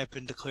 others have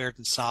been declared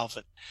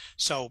insolvent.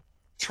 So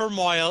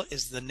turmoil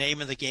is the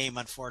name of the game,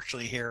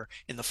 unfortunately, here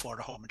in the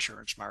Florida home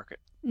insurance market.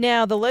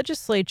 Now, the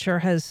legislature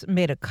has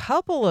made a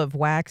couple of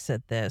whacks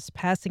at this,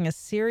 passing a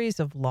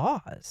series of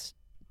laws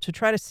to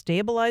try to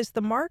stabilize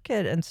the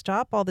market and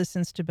stop all this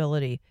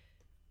instability.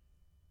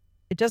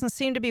 It doesn't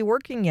seem to be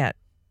working yet,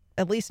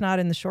 at least not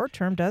in the short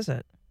term, does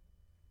it?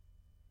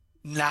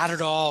 Not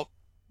at all.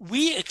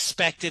 We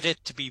expected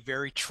it to be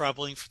very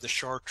troubling for the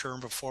short term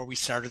before we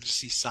started to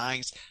see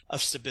signs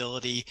of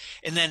stability.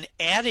 And then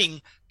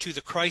adding to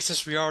the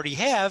crisis we already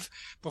have,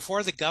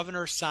 before the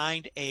governor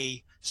signed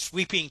a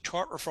sweeping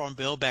tort reform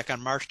bill back on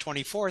March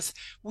 24th,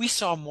 we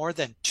saw more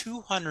than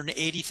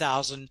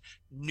 280,000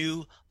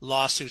 new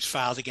lawsuits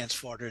filed against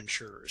Florida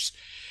insurers.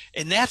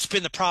 And that's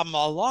been the problem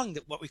all along,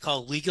 that what we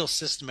call legal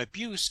system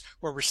abuse,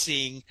 where we're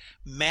seeing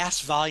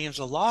mass volumes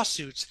of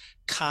lawsuits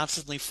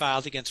constantly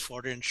filed against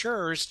Florida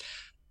insurers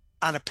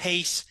on a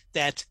pace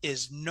that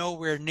is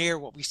nowhere near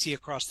what we see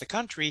across the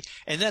country.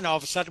 And then all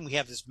of a sudden we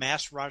have this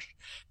mass rush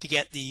to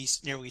get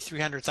these nearly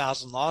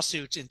 300,000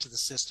 lawsuits into the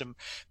system,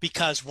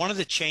 because one of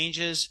the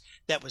changes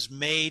that was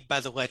made by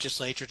the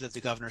legislature that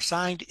the governor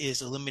signed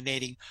is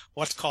eliminating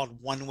what's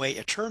called one-way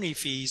attorney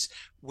fees,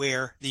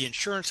 where the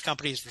insurance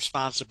company is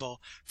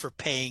responsible for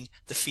paying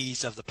the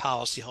fees of the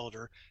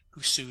policyholder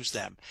who sues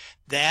them.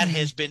 That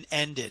has been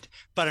ended.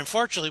 But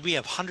unfortunately, we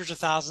have hundreds of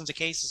thousands of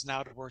cases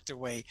now to work their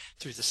way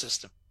through the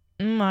system.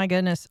 My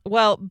goodness.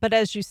 Well, but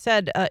as you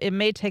said, it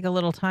may take a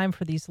little time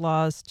for these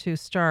laws to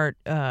start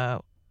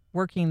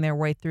working their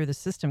way through the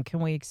system.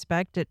 Can we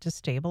expect it to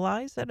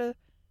stabilize at a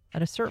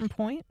certain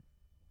point?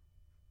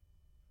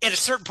 At a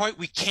certain point,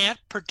 we can't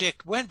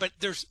predict when, but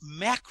there's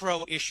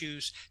macro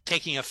issues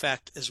taking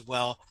effect as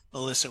well,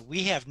 Melissa.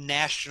 We have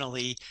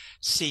nationally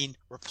seen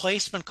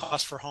replacement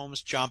costs for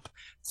homes jump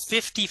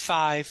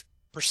 55%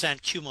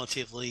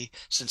 cumulatively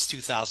since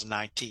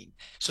 2019.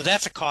 So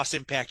that's a cost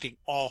impacting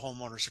all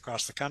homeowners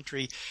across the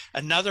country.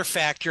 Another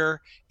factor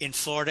in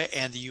Florida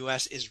and the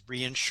U.S. is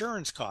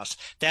reinsurance costs.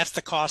 That's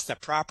the cost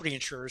that property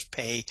insurers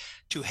pay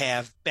to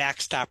have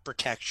backstop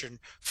protection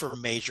for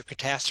major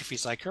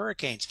catastrophes like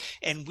hurricanes.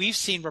 And we've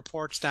seen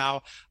reports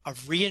now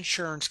of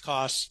reinsurance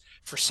costs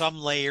for some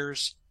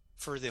layers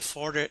for the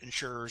Florida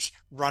insurers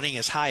running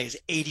as high as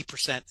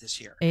 80%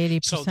 this year.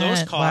 80%. So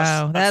those costs,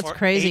 wow, that's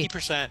crazy.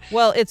 80%.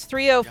 Well, it's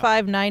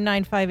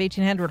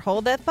 305-995-1800.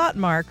 Hold that thought,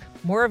 Mark.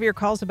 More of your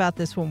calls about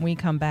this when we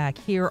come back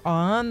here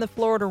on the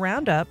Florida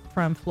Roundup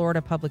from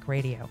Florida Public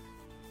Radio.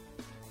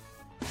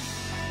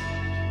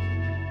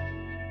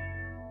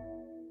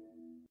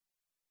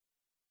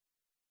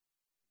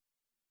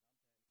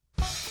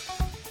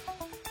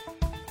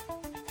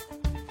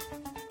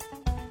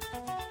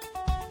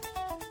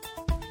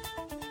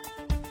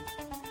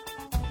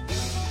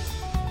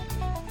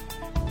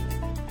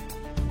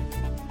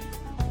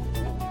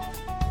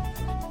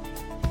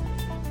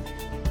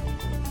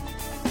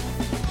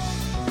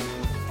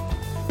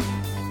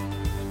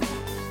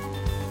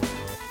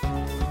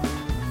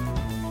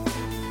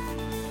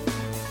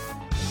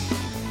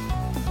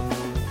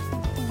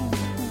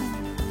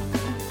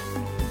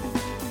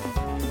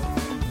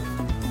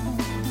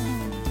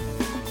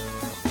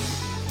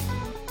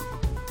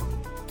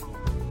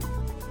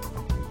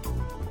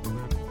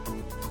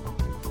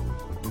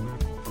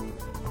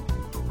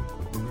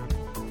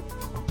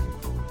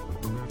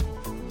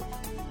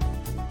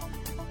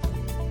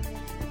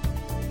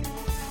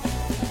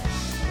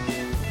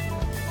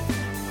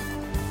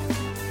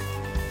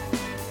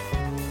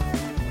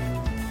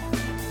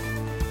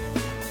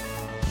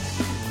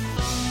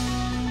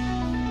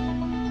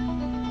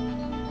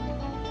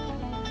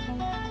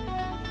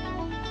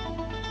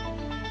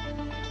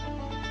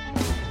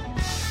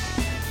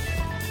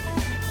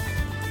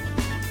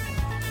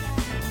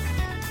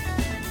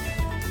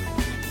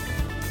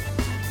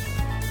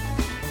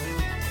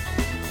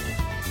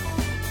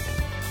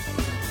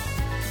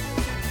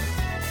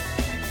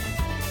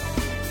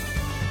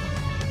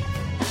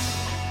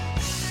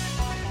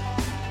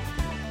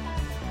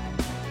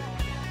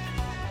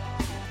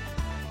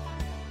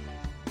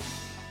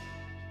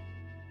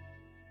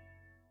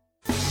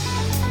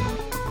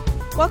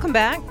 Welcome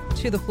back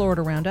to the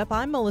Florida Roundup.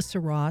 I'm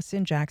Melissa Ross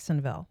in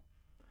Jacksonville.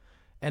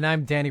 And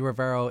I'm Danny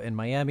Rivero in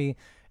Miami.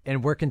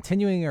 And we're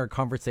continuing our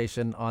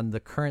conversation on the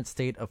current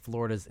state of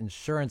Florida's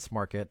insurance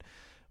market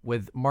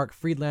with Mark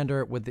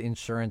Friedlander with the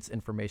Insurance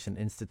Information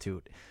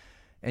Institute.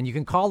 And you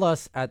can call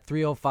us at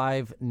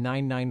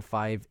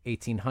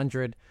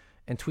 305-995-1800.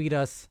 and tweet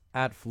us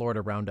at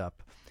Florida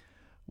Roundup.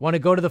 Want to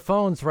go to the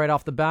phones right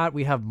off the bat?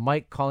 We have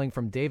Mike calling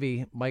from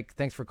Davie. Mike,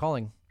 thanks for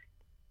calling.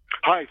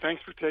 Hi,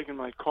 thanks for taking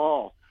my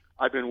call.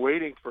 I've been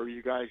waiting for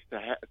you guys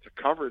to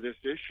cover this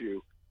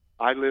issue.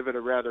 I live at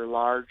a rather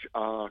large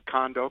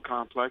condo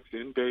complex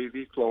in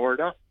Davie,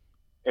 Florida,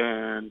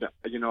 and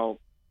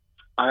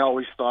I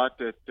always thought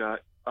that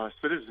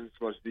Citizens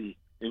was the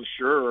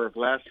insurer of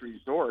last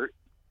resort,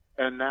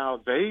 and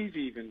now they've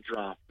even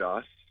dropped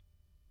us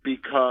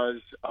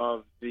because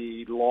of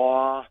the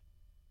law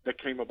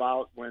that came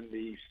about when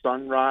the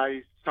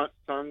Sunside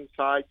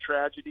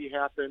tragedy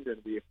happened,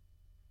 and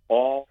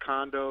all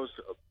condos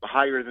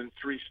higher than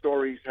 3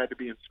 stories had to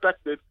be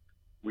inspected.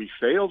 We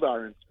failed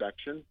our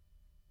inspection,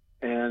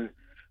 and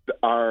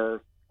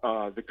the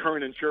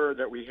current insurer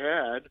that we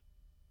had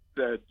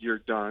said, "You're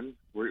done.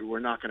 We're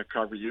not going to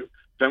cover you."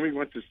 Then we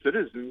went to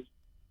Citizens.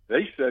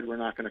 They said, "We're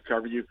not going to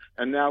cover you."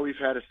 And now we've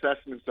had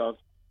assessments of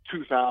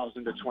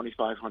 $2,000 to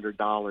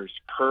 $2,500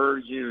 per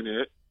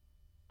unit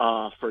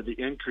for the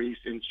increase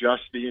in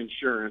just the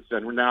insurance.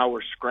 And now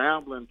we're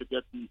scrambling to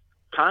get the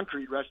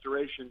concrete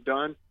restoration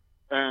done.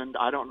 And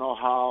I don't know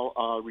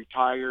how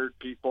retired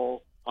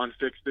people on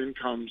fixed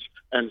incomes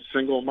and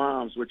single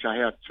moms, which I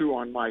have 2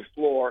 on my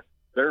floor,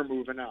 they're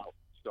moving out.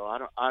 So I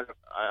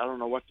don't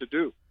know what to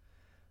do.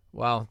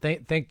 Wow.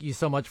 Thank you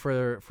so much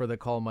for the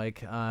call,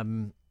 Mike.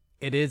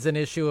 It is an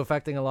issue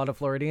affecting a lot of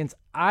Floridians.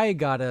 I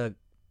got a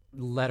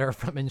letter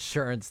from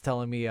insurance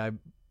telling me I'm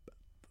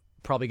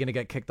probably going to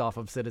get kicked off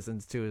of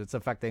Citizens too. It's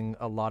affecting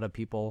a lot of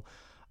people.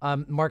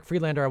 Mark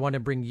Friedlander, I want to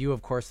bring you,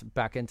 of course,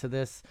 back into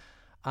this.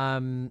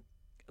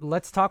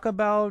 Let's talk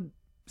about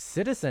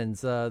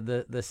Citizens.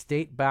 The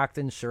state-backed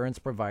insurance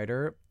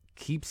provider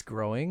keeps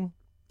growing,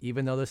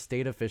 even though the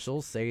state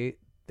officials say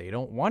they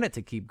don't want it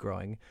to keep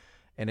growing.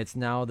 And it's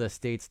now the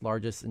state's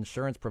largest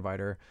insurance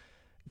provider.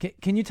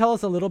 Can you tell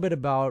us a little bit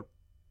about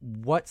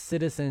what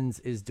Citizens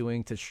is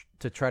doing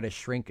to try to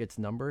shrink its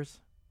numbers?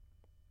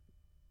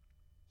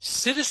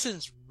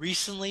 Citizens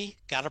recently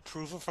got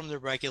approval from the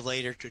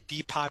regulator to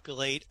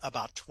depopulate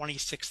about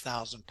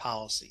 26,000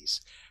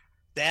 policies.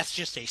 That's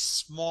just a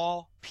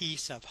small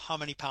piece of how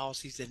many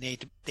policies they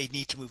need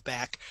to move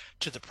back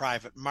to the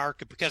private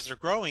market, because they're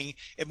growing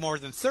at more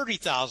than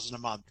 30,000 a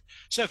month.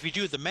 So if you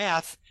do the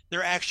math,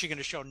 they're actually going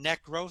to show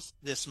net growth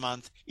this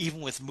month, even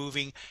with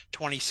moving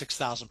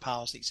 26,000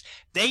 policies.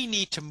 They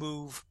need to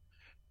move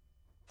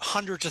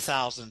hundreds of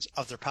thousands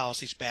of their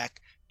policies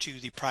back to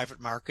the private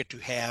market to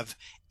have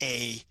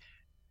a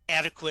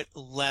adequate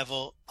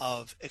level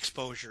of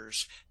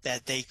exposures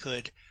that they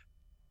could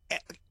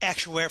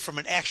from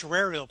an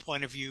actuarial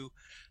point of view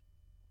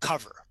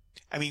cover.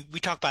 I mean, we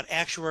talk about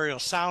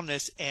actuarial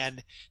soundness,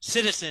 and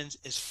Citizens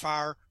is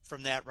far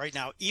from that right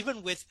now.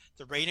 Even with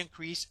the rate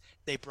increase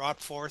they brought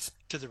forth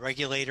to the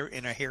regulator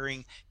in a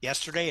hearing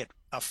yesterday at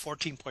a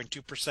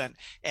 14.2%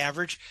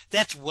 average,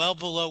 that's well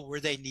below where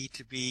they need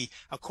to be.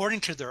 According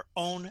to their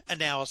own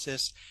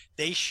analysis,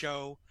 they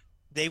show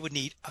they would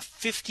need a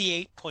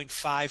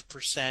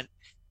 58.5%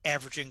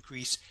 average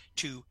increase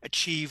to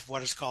achieve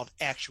what is called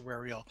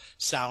actuarial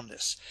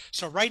soundness.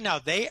 So right now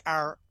they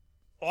are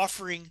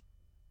offering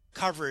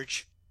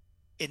coverage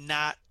and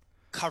not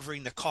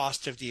covering the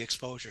cost of the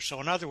exposure. So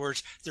in other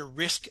words, their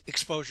risk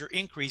exposure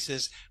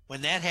increases.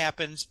 When that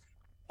happens,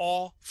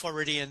 all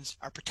Floridians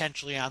are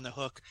potentially on the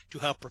hook to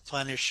help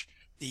replenish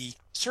the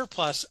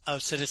surplus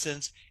of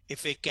Citizens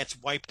if it gets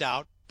wiped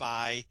out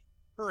by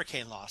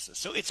hurricane losses.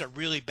 So it's a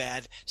really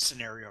bad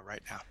scenario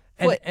right now.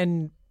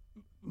 And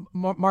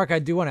Mark, I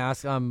do want to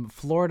ask,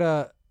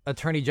 Florida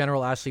Attorney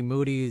General Ashley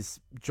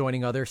Moody's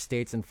joining other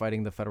states in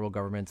fighting the federal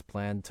government's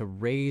plan to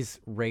raise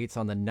rates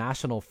on the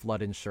national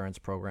flood insurance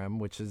program,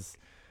 which is,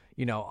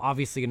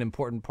 obviously an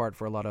important part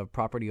for a lot of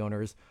property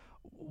owners.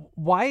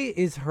 Why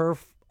is her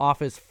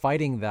office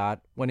fighting that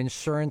when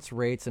insurance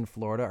rates in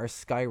Florida are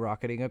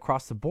skyrocketing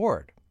across the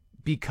board?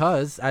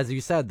 Because, as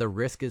you said, the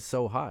risk is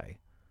so high.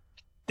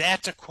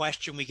 That's a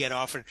question we get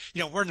often.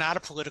 We're not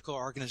a political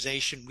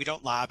organization. We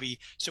don't lobby,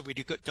 so we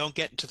don't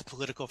get into the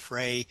political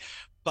fray.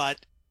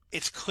 But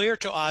it's clear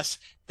to us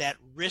that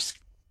risk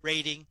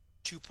rating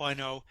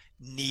 2.0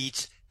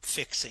 needs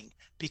fixing,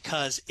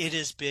 because it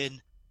has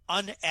been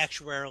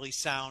unactuarially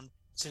sound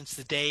since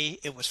the day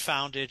it was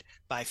founded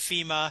by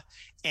FEMA,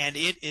 and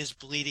it is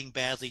bleeding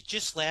badly.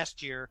 Just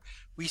last year,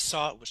 we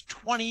saw it was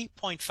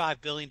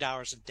 $20.5 billion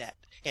in debt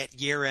at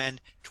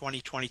year-end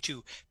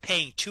 2022,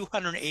 paying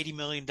 $280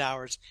 million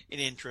in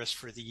interest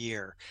for the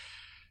year.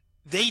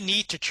 They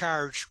need to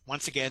charge,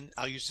 once again,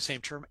 I'll use the same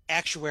term,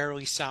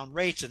 actuarially sound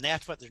rates, and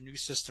that's what their new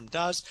system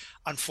does.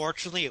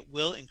 Unfortunately, it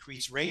will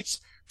increase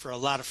rates for a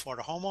lot of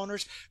Florida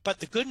homeowners. But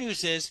the good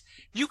news is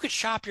you could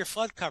shop your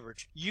flood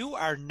coverage. You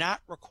are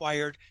not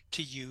required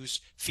to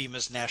use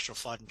FEMA's National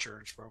Flood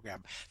Insurance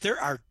Program.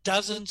 There are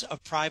dozens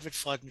of private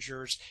flood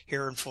insurers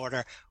here in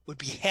Florida would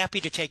be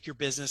happy to take your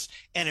business.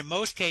 And in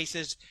most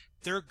cases,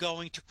 they're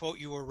going to quote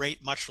you a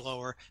rate much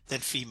lower than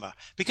FEMA,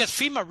 because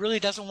FEMA really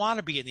doesn't want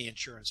to be in the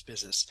insurance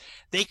business.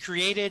 They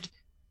created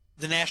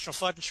the National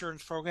Flood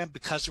Insurance Program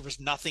because there was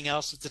nothing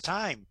else at the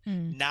time.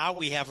 Now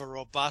we have a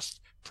robust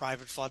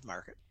private flood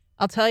market.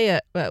 I'll tell you,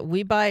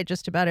 we buy it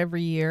just about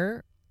every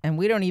year, and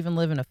we don't even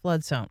live in a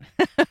flood zone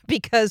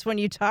because when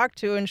you talk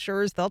to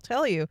insurers, they'll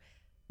tell you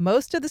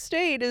most of the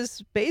state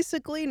is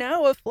basically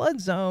now a flood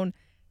zone,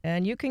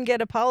 and you can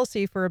get a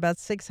policy for about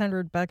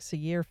 $600 a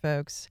year,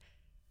 folks.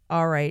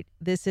 All right,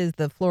 this is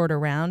the Florida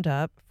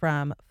Roundup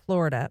from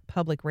Florida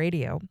Public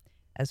Radio.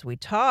 As we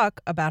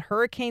talk about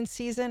hurricane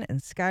season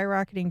and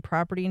skyrocketing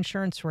property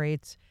insurance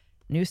rates,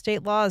 new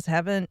state laws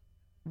haven't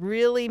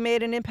really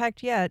made an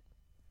impact yet.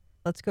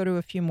 Let's go to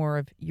a few more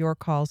of your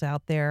calls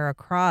out there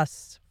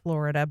across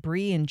Florida.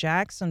 Bree in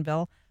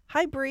Jacksonville.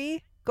 Hi,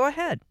 Bree. Go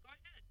ahead.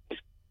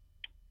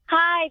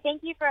 Hi,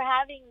 thank you for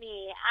having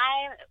me.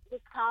 I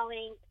was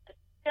calling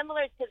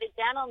similar to the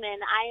gentleman.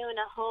 I own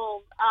a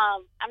home.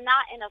 I'm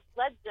not in a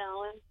flood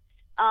zone.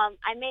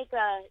 I make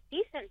a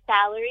decent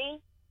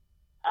salary.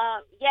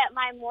 Yet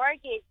my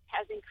mortgage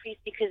has increased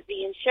because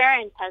the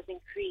insurance has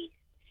increased.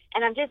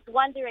 And I'm just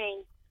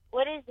wondering,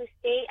 what is the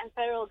state and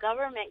federal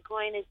government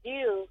going to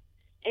do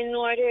in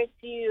order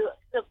to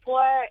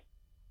support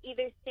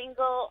either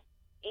single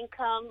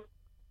income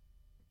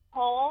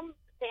home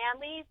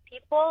families,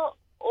 people,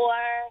 or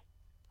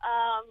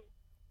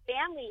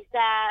families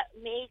that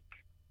make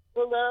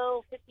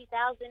below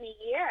 $50,000 a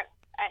year?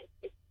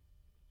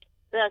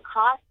 The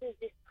cost is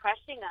just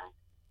crushing us.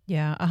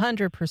 Yeah,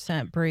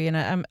 100%, Bree.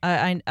 And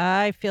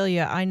I feel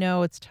you. I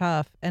know it's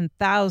tough. And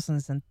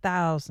thousands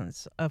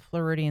of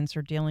Floridians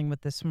are dealing with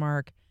this,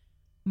 Mark.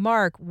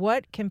 Mark,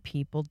 what can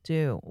people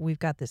do? We've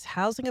got this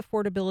housing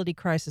affordability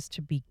crisis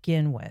to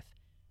begin with.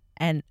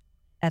 And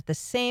at the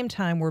same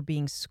time, we're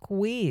being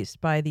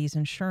squeezed by these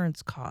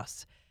insurance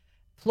costs.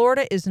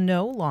 Florida is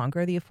no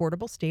longer the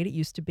affordable state it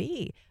used to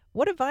be.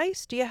 What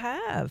advice do you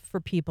have for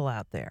people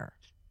out there?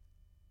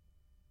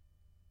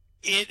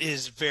 It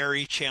is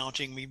very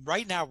challenging. I mean,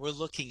 right now we're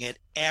looking at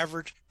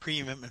average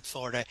premium in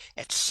Florida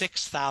at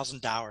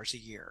 $6,000 a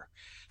year.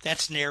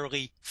 That's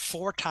nearly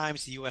 4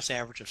 times the U.S.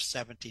 average of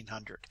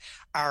 $1,700.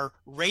 Our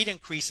rate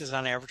increases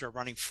on average are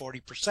running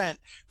 40%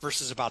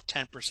 versus about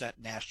 10%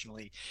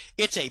 nationally.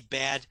 It's a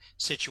bad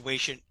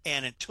situation,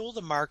 and until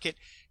the market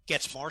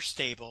gets more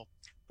stable,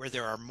 where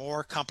there are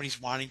more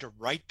companies wanting to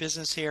write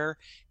business here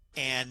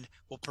and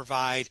will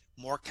provide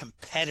more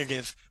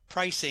competitive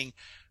pricing,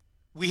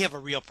 we have a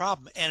real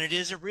problem. And it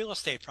is a real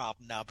estate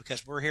problem now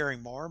because we're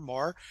hearing more and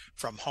more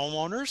from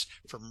homeowners,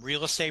 from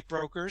real estate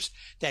brokers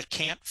that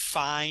can't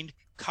find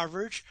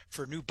coverage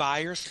for new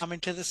buyers coming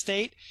to the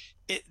state.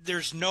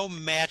 There's no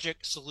magic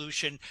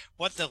solution.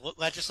 What the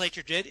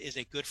legislature did is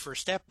a good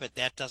first step, but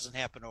that doesn't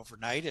happen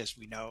overnight, as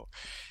we know.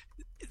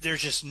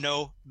 There's just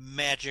no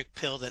magic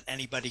pill that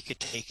anybody could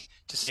take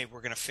to say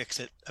we're going to fix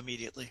it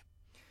immediately.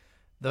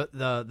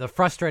 The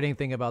frustrating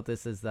thing about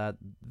this is that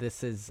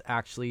this is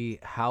actually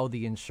how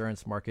the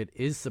insurance market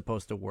is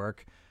supposed to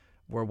work,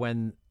 where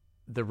when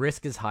the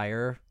risk is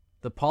higher,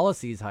 the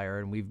policy is higher,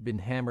 and we've been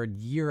hammered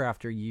year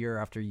after year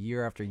after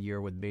year after year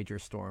with major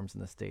storms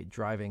in the state,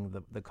 driving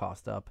the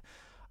cost up.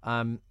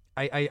 I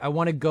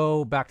want to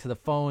go back to the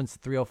phones,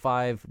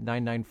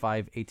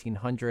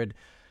 305-995-1800.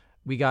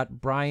 We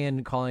got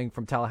Brian calling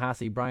from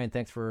Tallahassee. Brian,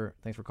 thanks for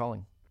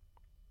calling.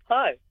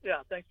 Hi.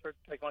 Yeah, thanks for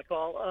taking my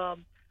call.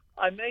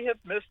 I may have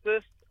missed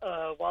this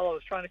while I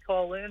was trying to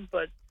call in,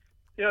 but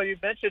you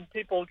mentioned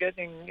people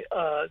getting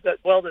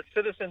that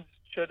citizens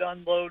should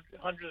unload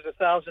hundreds of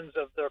thousands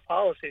of their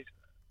policies.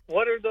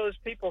 What are those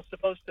people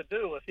supposed to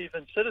do if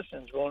even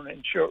citizens won't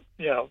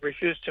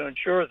refuse to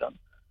insure them?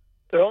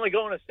 They're only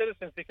going to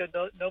citizens because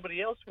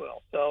nobody else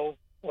will. So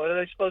what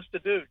are they supposed to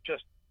do?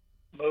 Just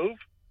move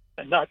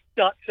and not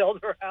sell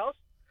their house?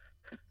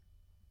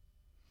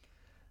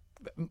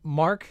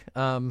 Mark,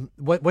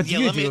 what do you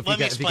do if you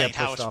get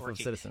pushed off of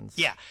Citizens?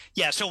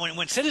 Yeah. So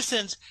when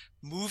Citizens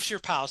moves your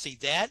policy,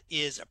 that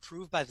is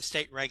approved by the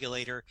state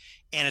regulator,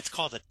 and it's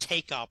called a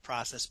takeout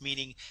process,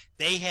 meaning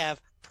they have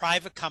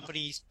private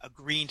companies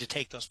agreeing to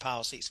take those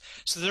policies.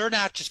 So they're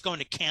not just going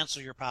to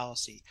cancel your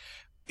policy.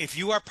 If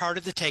you are part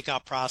of the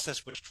takeout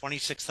process, which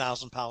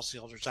 26,000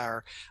 policyholders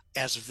are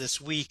as of this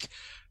week,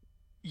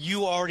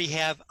 you already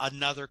have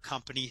another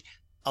company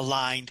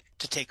aligned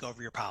to take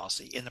over your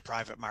policy in the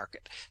private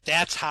market.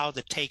 That's how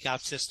the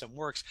takeout system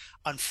works.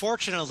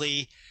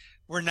 Unfortunately,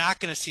 we're not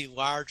going to see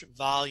large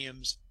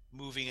volumes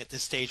moving at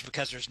this stage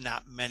because there's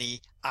not many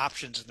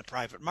options in the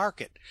private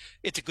market.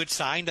 It's a good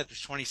sign that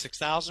there's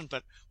 26,000,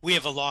 but we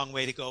have a long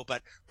way to go.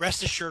 But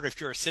rest assured, if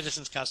you're a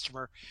Citizens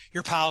customer,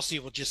 your policy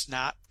will just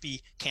not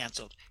be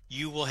canceled.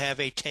 You will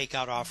have a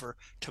takeout offer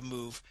to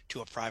move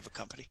to a private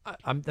company.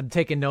 I'm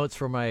taking notes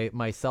for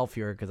myself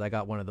here because I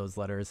got one of those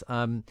letters.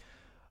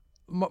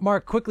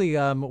 Mark, quickly,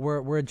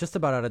 we're just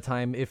about out of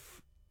time.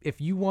 If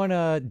you want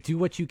to do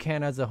what you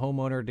can as a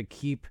homeowner to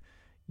keep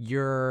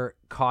your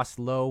costs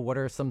low, what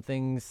are some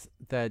things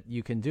that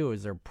you can do?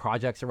 Is there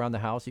projects around the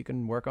house you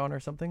can work on or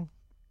something?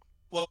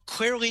 Well,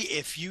 clearly,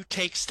 if you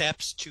take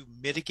steps to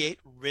mitigate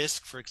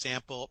risk, for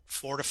example,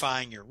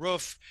 fortifying your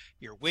roof,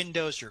 your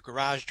windows, your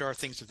garage door,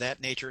 things of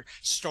that nature,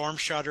 storm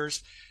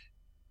shutters,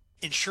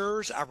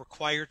 insurers are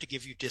required to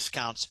give you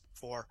discounts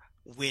for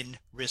wind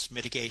risk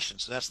mitigation.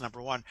 So that's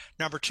number one.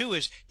 Number two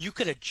is you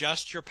could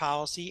adjust your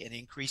policy and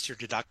increase your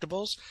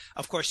deductibles.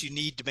 Of course, you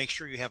need to make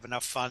sure you have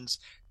enough funds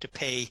to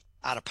pay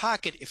out of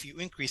pocket if you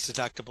increase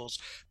deductibles,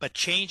 but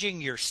changing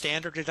your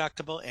standard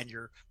deductible and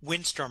your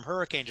windstorm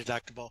hurricane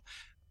deductible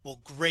will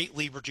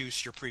greatly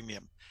reduce your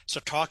premium. So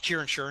talk to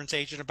your insurance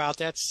agent about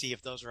that, see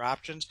if those are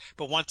options.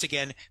 But once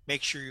again,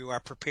 make sure you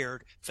are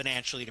prepared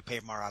financially to pay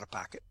more out of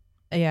pocket.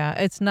 Yeah,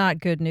 it's not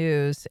good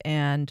news,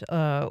 and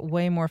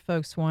way more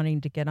folks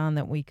wanting to get on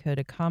that we could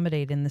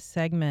accommodate in the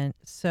segment.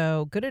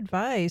 So good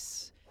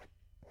advice.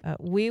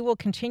 We will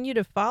continue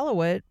to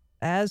follow it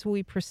as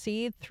we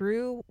proceed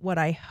through what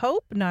I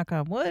hope, knock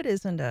on wood,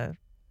 isn't an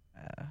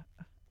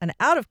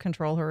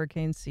out-of-control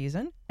hurricane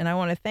season. And I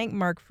want to thank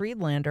Mark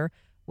Friedlander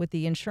with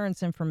the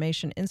Insurance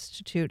Information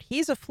Institute.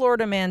 He's a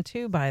Florida man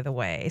too, by the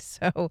way.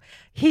 So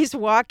he's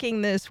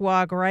walking this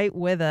walk right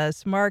with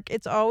us. Mark,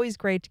 it's always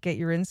great to get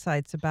your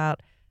insights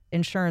about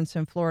insurance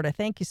in Florida.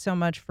 Thank you so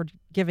much for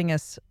giving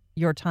us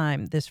your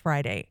time this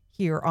Friday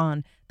here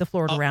on the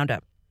Florida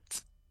Roundup.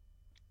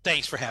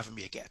 Thanks for having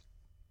me again.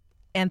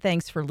 And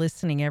thanks for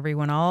listening,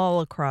 everyone,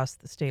 all across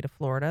the state of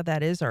Florida.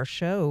 That is our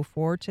show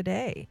for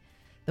today.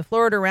 The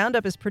Florida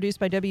Roundup is produced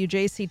by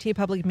WJCT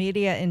Public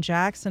Media in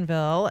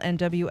Jacksonville and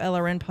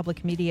WLRN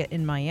Public Media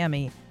in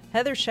Miami.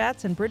 Heather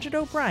Schatz and Bridget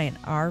O'Brien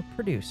are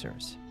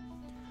producers.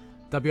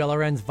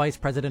 WLRN's Vice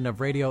President of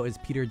Radio is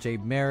Peter J.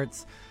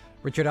 Meritz.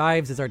 Richard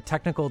Ives is our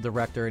technical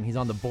director, and he's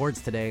on the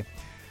boards today.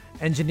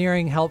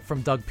 Engineering help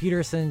from Doug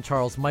Peterson,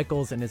 Charles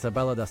Michaels, and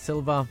Isabella da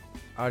Silva.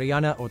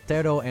 Ariana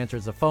Otero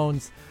answers the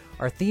phones.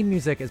 Our theme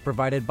music is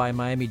provided by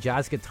Miami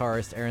jazz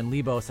guitarist Aaron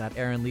Lebos at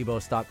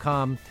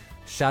aaronlebos.com.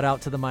 Shout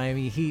out to the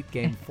Miami Heat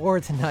Game 4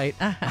 tonight.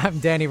 I'm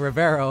Danny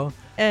Rivero.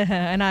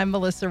 And I'm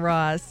Melissa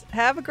Ross.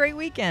 Have a great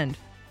weekend.